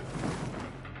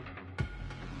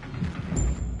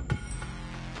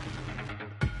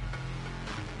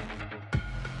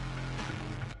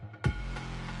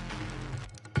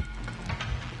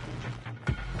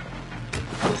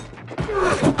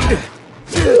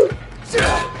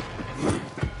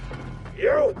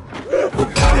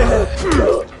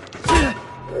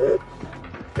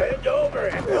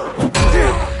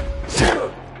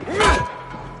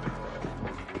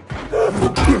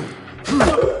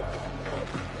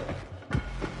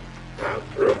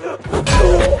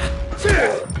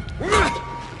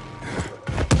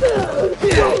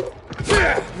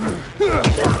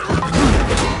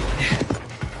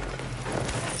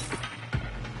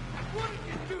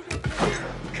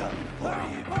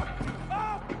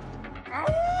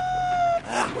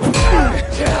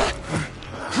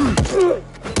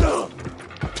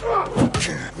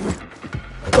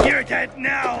 dead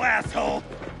now, asshole!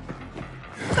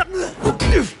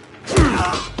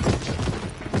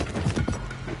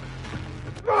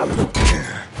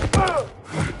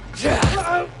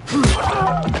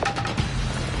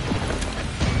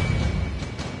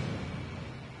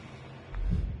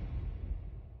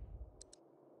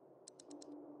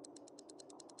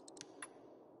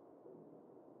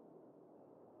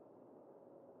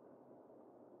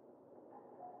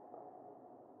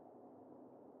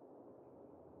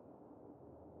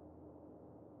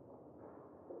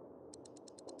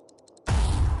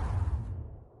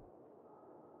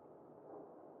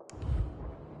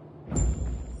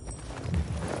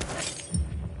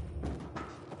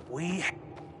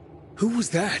 Who was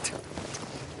that?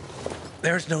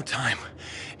 There's no time.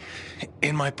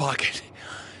 In my pocket.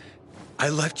 I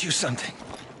left you something.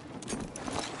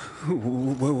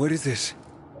 What is this?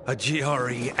 A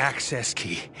GRE access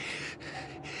key.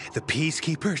 The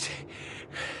Peacekeepers,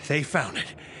 they found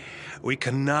it. We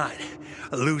cannot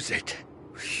lose it.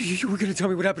 You were gonna tell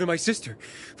me what happened to my sister.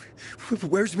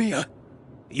 Where's Mia?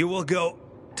 You will go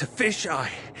to Fisheye.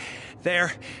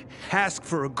 There, ask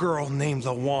for a girl named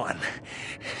Lawan.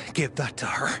 Give that to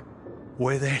her.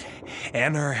 With it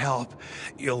and her help,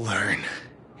 you'll learn.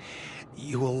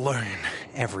 You will learn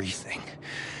everything.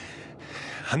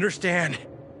 Understand?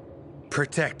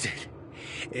 Protect it.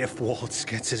 If Waltz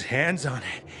gets his hands on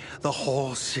it, the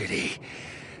whole city,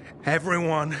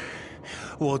 everyone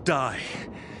will die.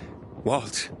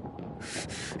 Waltz?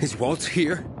 Is Waltz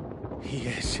here? He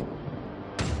is.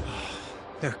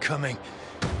 They're coming.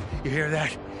 You hear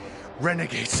that?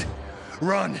 Renegades.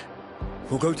 Run!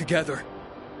 We'll go together.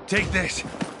 Take this.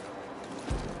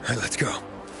 All right, let's go.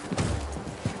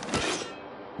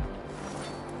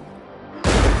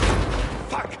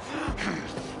 Fuck!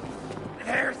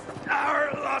 There's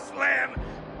our lost lamb,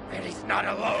 and he's not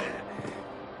alone.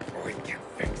 We can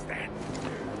fix that.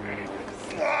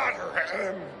 Slaughter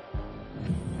him!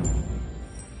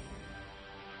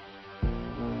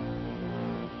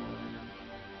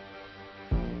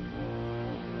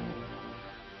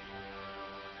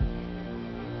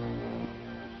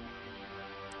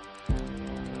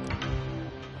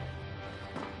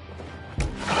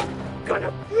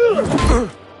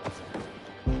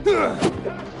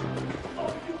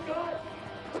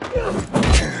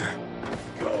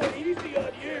 Go easy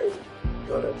on you.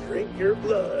 Gonna drink your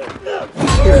blood.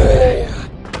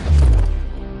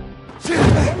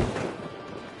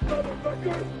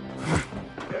 Motherfucker!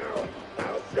 Now,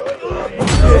 I'll show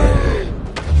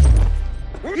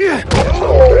you.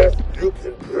 Troops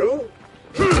and crew.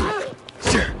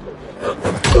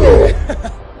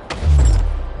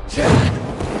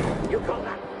 You call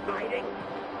that fighting?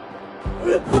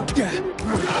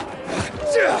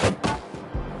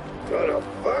 Gonna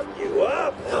fuck you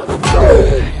up.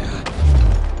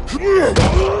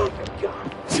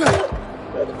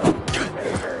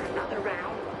 Another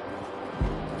round.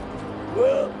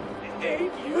 Well,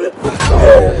 ain't you?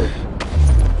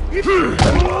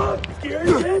 Scared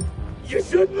yet? You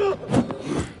shouldn't.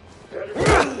 Better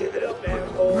give it up,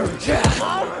 asshole.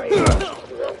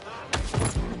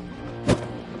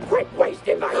 Quit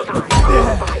wasting my time.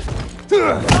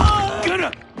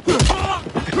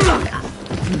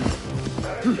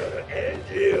 I'm gonna end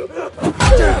you.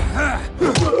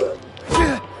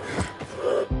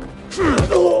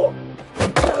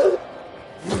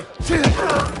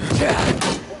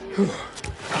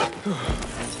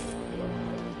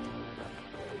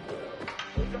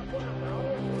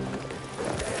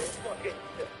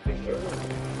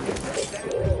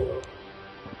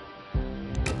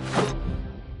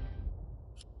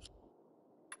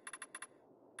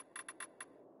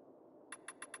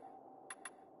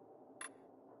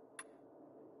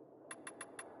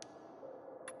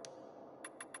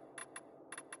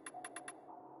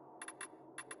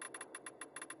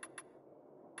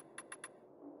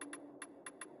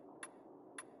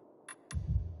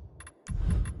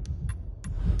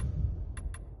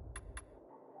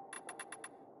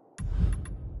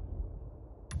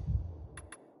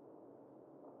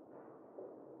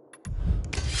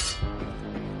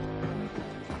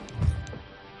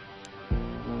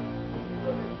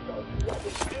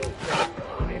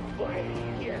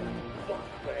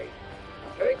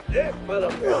 Take this,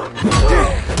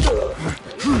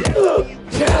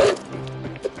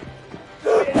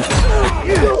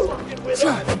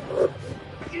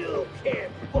 You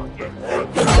can't fucking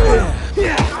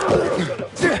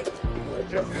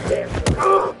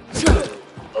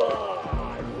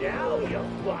now you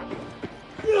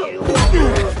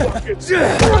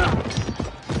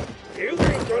You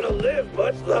ain't gonna live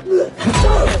much longer.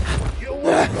 You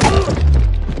won't.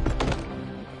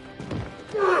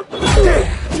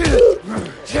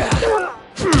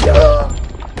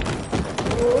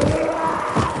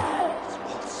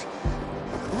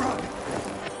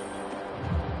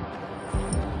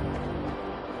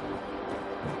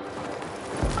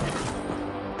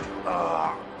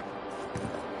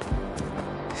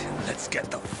 Let's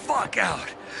get the fuck out.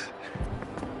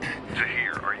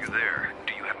 Tahir, are you there?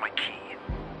 Do you have my key?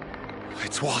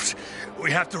 It's Walt.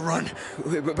 We have to run.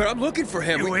 But I'm looking for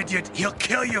him. You idiot. He'll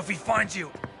kill you if he finds you.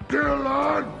 Get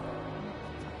along!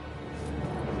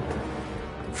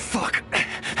 Fuck.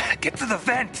 Get to the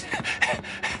vent.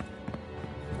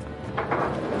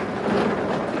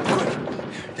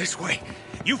 Quick. This way.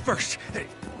 You first.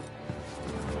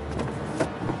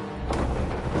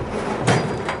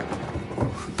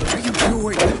 What are you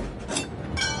doing?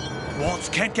 Waltz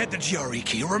can't get the GRE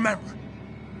key, remember?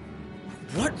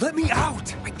 What? Let me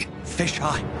out!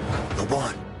 Fisheye. The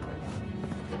one.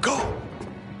 Go!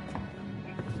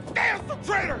 Damn the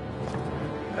traitor!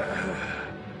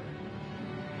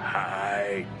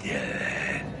 I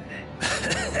did.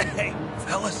 Hey,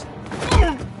 fellas.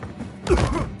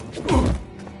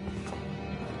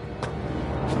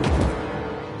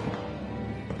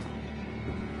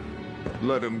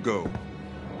 Let him go.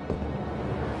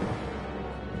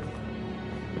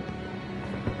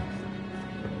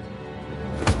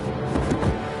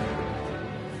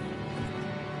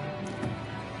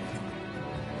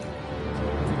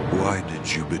 Why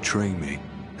did you betray me?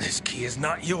 This key is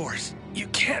not yours. You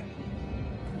can't.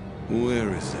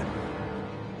 Where is it?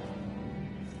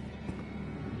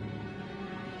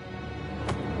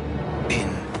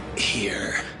 In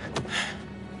here.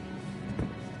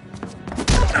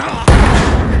 This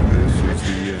is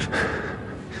the end.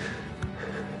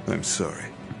 I'm sorry.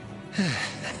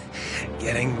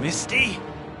 Getting misty?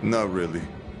 Not really.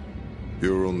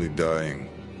 You're only dying.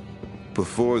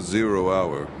 Before 0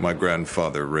 hour, my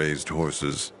grandfather raised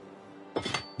horses.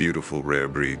 Beautiful rare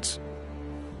breeds.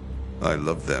 I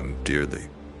love them dearly.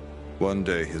 One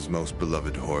day, his most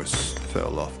beloved horse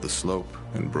fell off the slope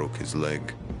and broke his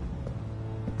leg.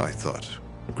 I thought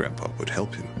Grandpa would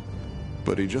help him,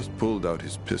 but he just pulled out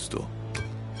his pistol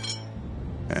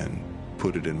and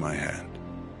put it in my hand.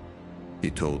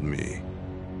 He told me,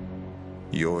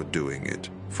 "You're doing it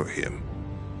for him."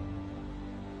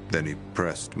 Then he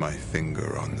pressed my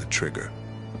finger on the trigger.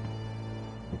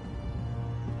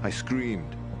 I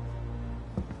screamed.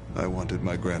 I wanted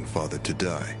my grandfather to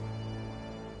die.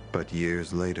 But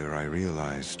years later, I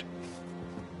realized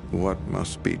what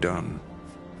must be done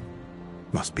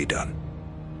must be done.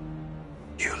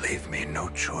 You leave me no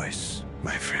choice,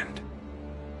 my friend.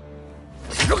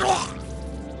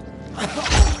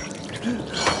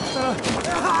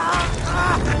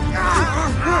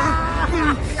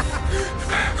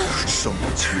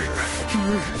 Someone's here.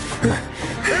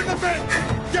 In the vent!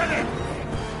 Get it!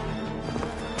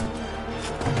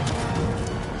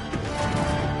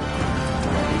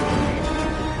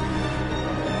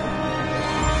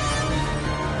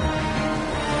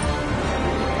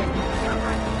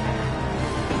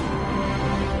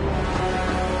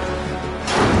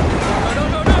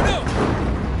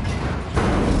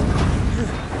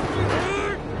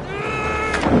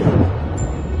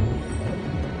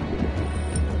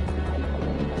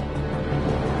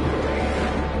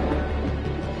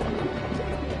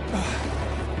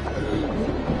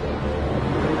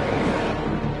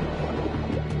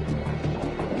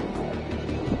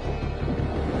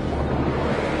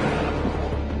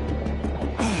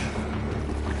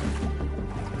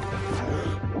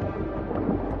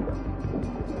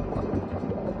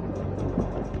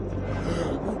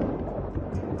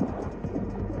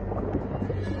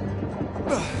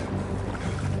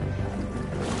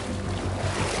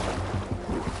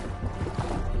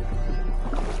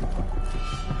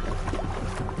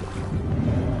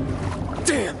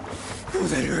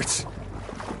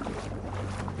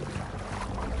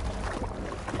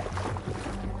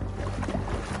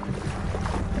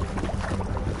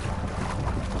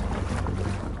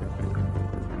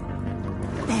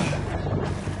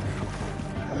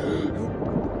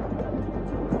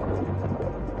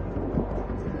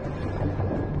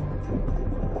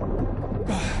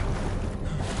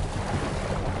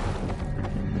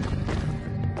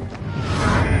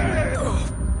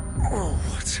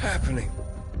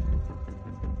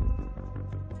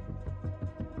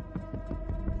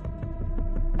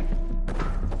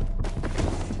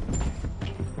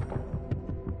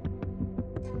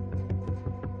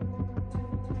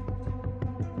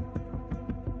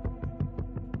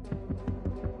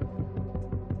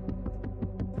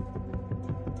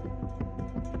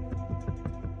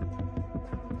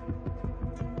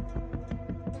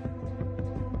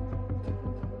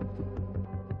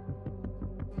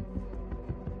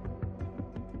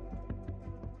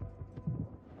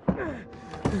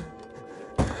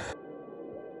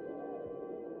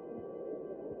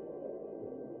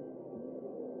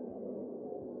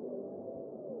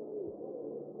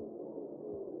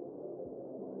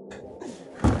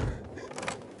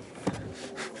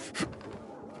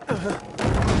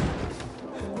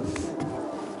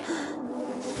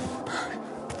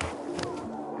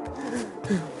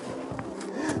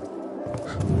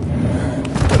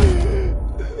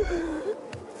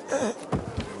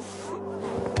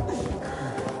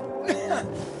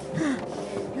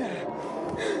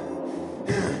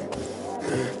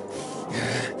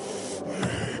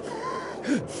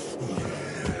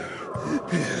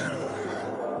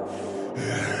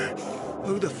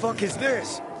 Who the fuck is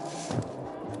this?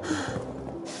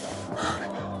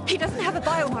 He doesn't have a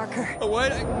biomarker.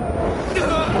 What? He's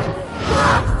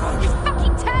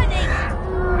fucking turning!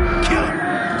 Kill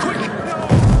him! Quick! No!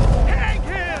 Hang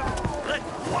him!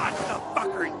 Let's watch the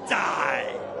fucker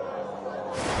die!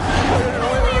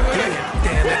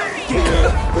 Damn it!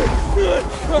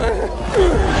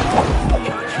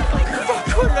 Fuck,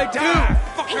 what did I do?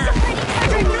 Fucker!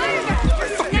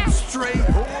 Fucking stray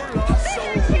whore lost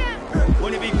soul!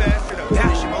 Wouldn't it be faster to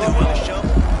bash him off with a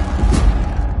shovel?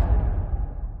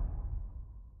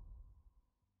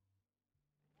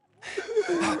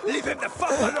 Leave him the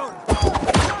fuck alone!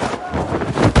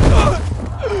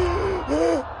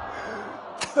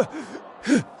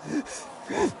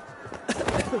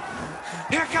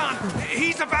 Hirkon!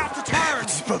 He's about to turn!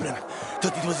 What's his problem?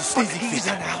 Thought it was a But staging he's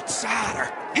fit. an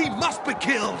outsider! He must be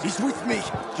killed! He's with me.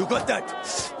 You got that?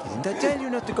 Didn't I tell you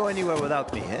not to go anywhere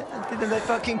without me, eh? Didn't I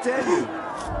fucking tell you?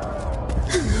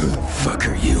 Who the fuck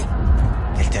are you?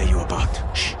 They'll tell you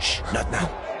about. Shh, not now.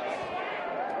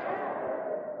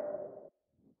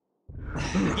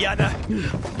 Yana,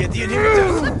 get the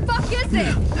inhibitors. What the fuck is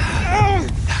it?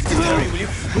 Hurry, will you?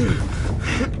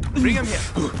 Bring him here.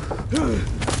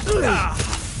 Ah,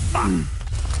 fuck!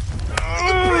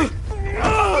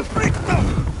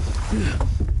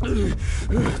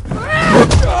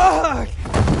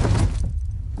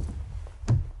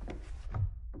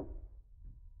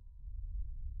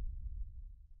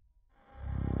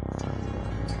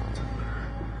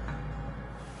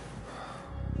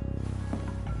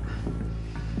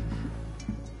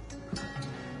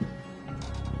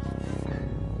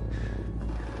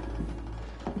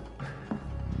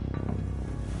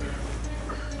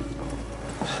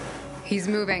 He's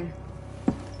moving.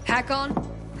 Hakon?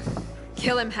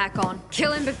 Kill him, Hakon.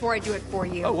 Kill him before I do it for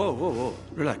you. Oh, whoa.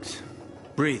 Relax.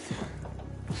 Breathe.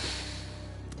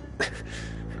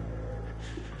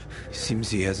 Seems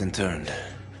he hasn't turned.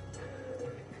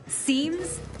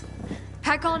 Seems?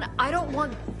 Hakon, I don't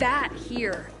want that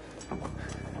here.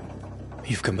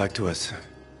 You've come back to us.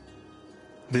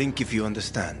 Blink if you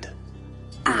understand.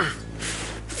 My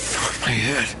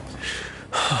head.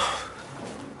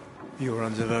 You were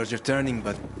on the verge of turning,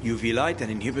 but UV light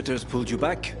and inhibitors pulled you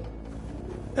back.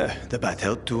 The bat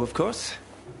helped too, of course.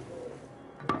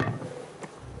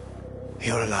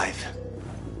 You're alive.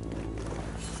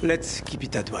 Let's keep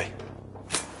it that way.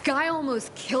 Guy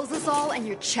almost kills us all and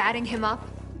you're chatting him up?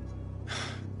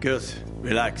 Girls,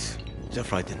 relax. They're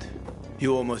frightened.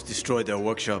 You almost destroyed their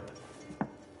workshop.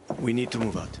 We need to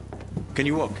move out. Can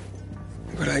you walk?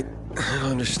 But I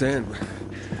don't understand.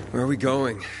 Where are we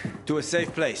going? To a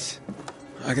safe place.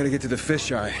 I gotta get to the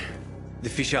fisheye. The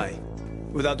fisheye.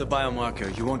 Without the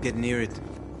biomarker, you won't get near it.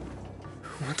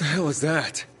 What the hell is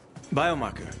that?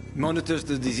 Biomarker monitors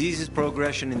the disease's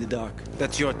progression in the dark.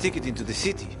 That's your ticket into the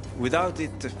city. Without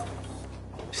it,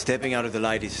 stepping out of the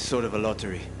light is sort of a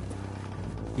lottery.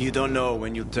 You don't know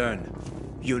when you'll turn.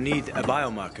 You need a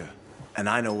biomarker, and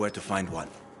I know where to find one.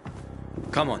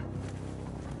 Come on.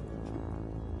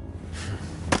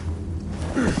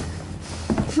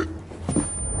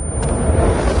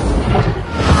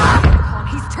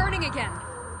 He's turning again.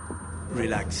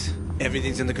 Relax.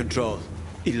 Everything's under control.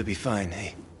 It'll be fine,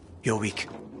 hey? You're weak.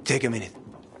 Take a minute.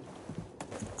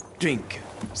 Drink.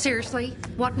 Seriously?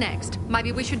 What next?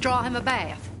 Maybe we should draw him a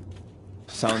bath.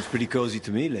 Sounds pretty cozy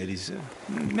to me, ladies.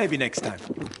 Maybe next time.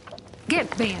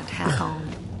 Get bent, Hakon.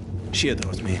 She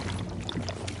adores me.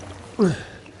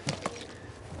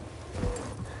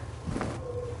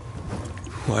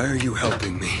 Why are you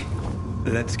helping me?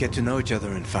 Let's get to know each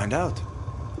other and find out.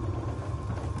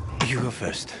 You go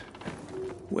first.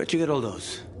 Where'd you get all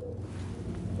those?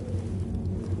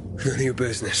 None of your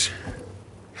business.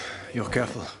 You're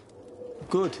careful.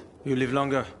 Good. You live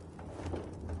longer.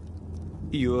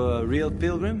 You a real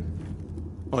pilgrim?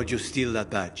 Or did you steal that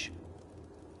badge?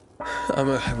 I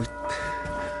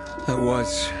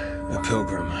was a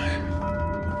pilgrim.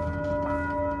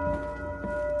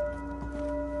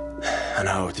 An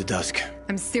hour to dusk.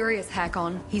 I'm serious,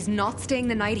 Hakon. He's not staying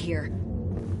the night here.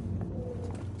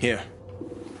 Here.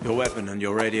 Your weapon and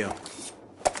your radio.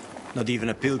 Not even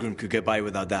a pilgrim could get by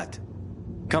without that.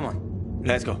 Come on.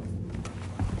 Let's go.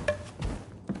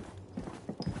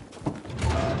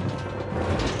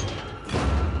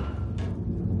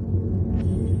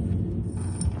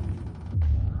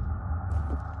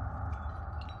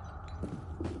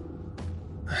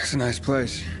 It's a nice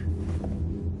place.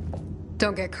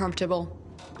 Don't get comfortable.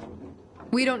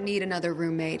 We don't need another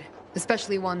roommate,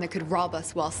 especially one that could rob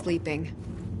us while sleeping.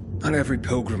 Not every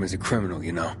pilgrim is a criminal,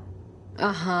 you know.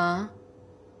 Uh-huh.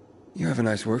 You have a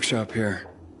nice workshop here.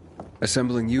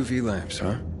 Assembling UV lamps,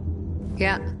 huh?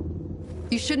 Yeah.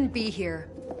 You shouldn't be here.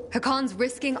 Hakon's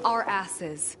risking our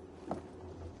asses.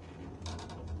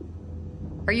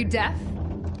 Are you deaf?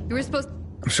 You were supposed...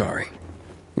 I'm sorry.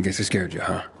 I guess I scared you,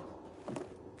 huh?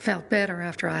 Felt better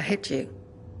after I hit you.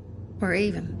 We're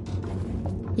even.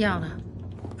 Yana.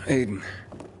 Aiden,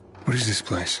 what is this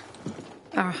place?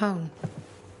 Our home.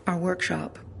 Our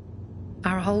workshop.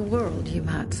 Our whole world, you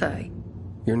might say.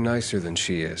 You're nicer than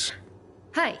she is.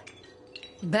 Hey,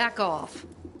 back off.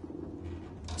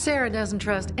 Sarah doesn't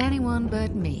trust anyone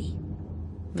but me.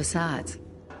 Besides,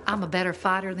 I'm a better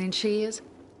fighter than she is,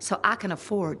 so I can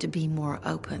afford to be more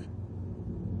open.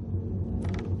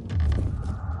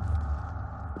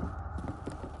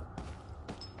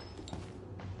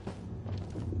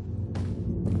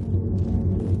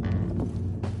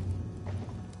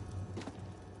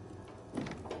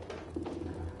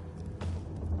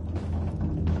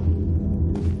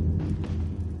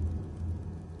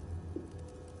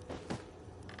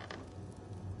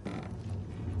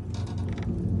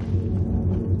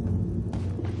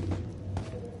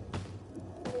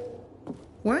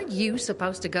 Weren't you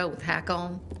supposed to go with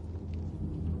Hakon?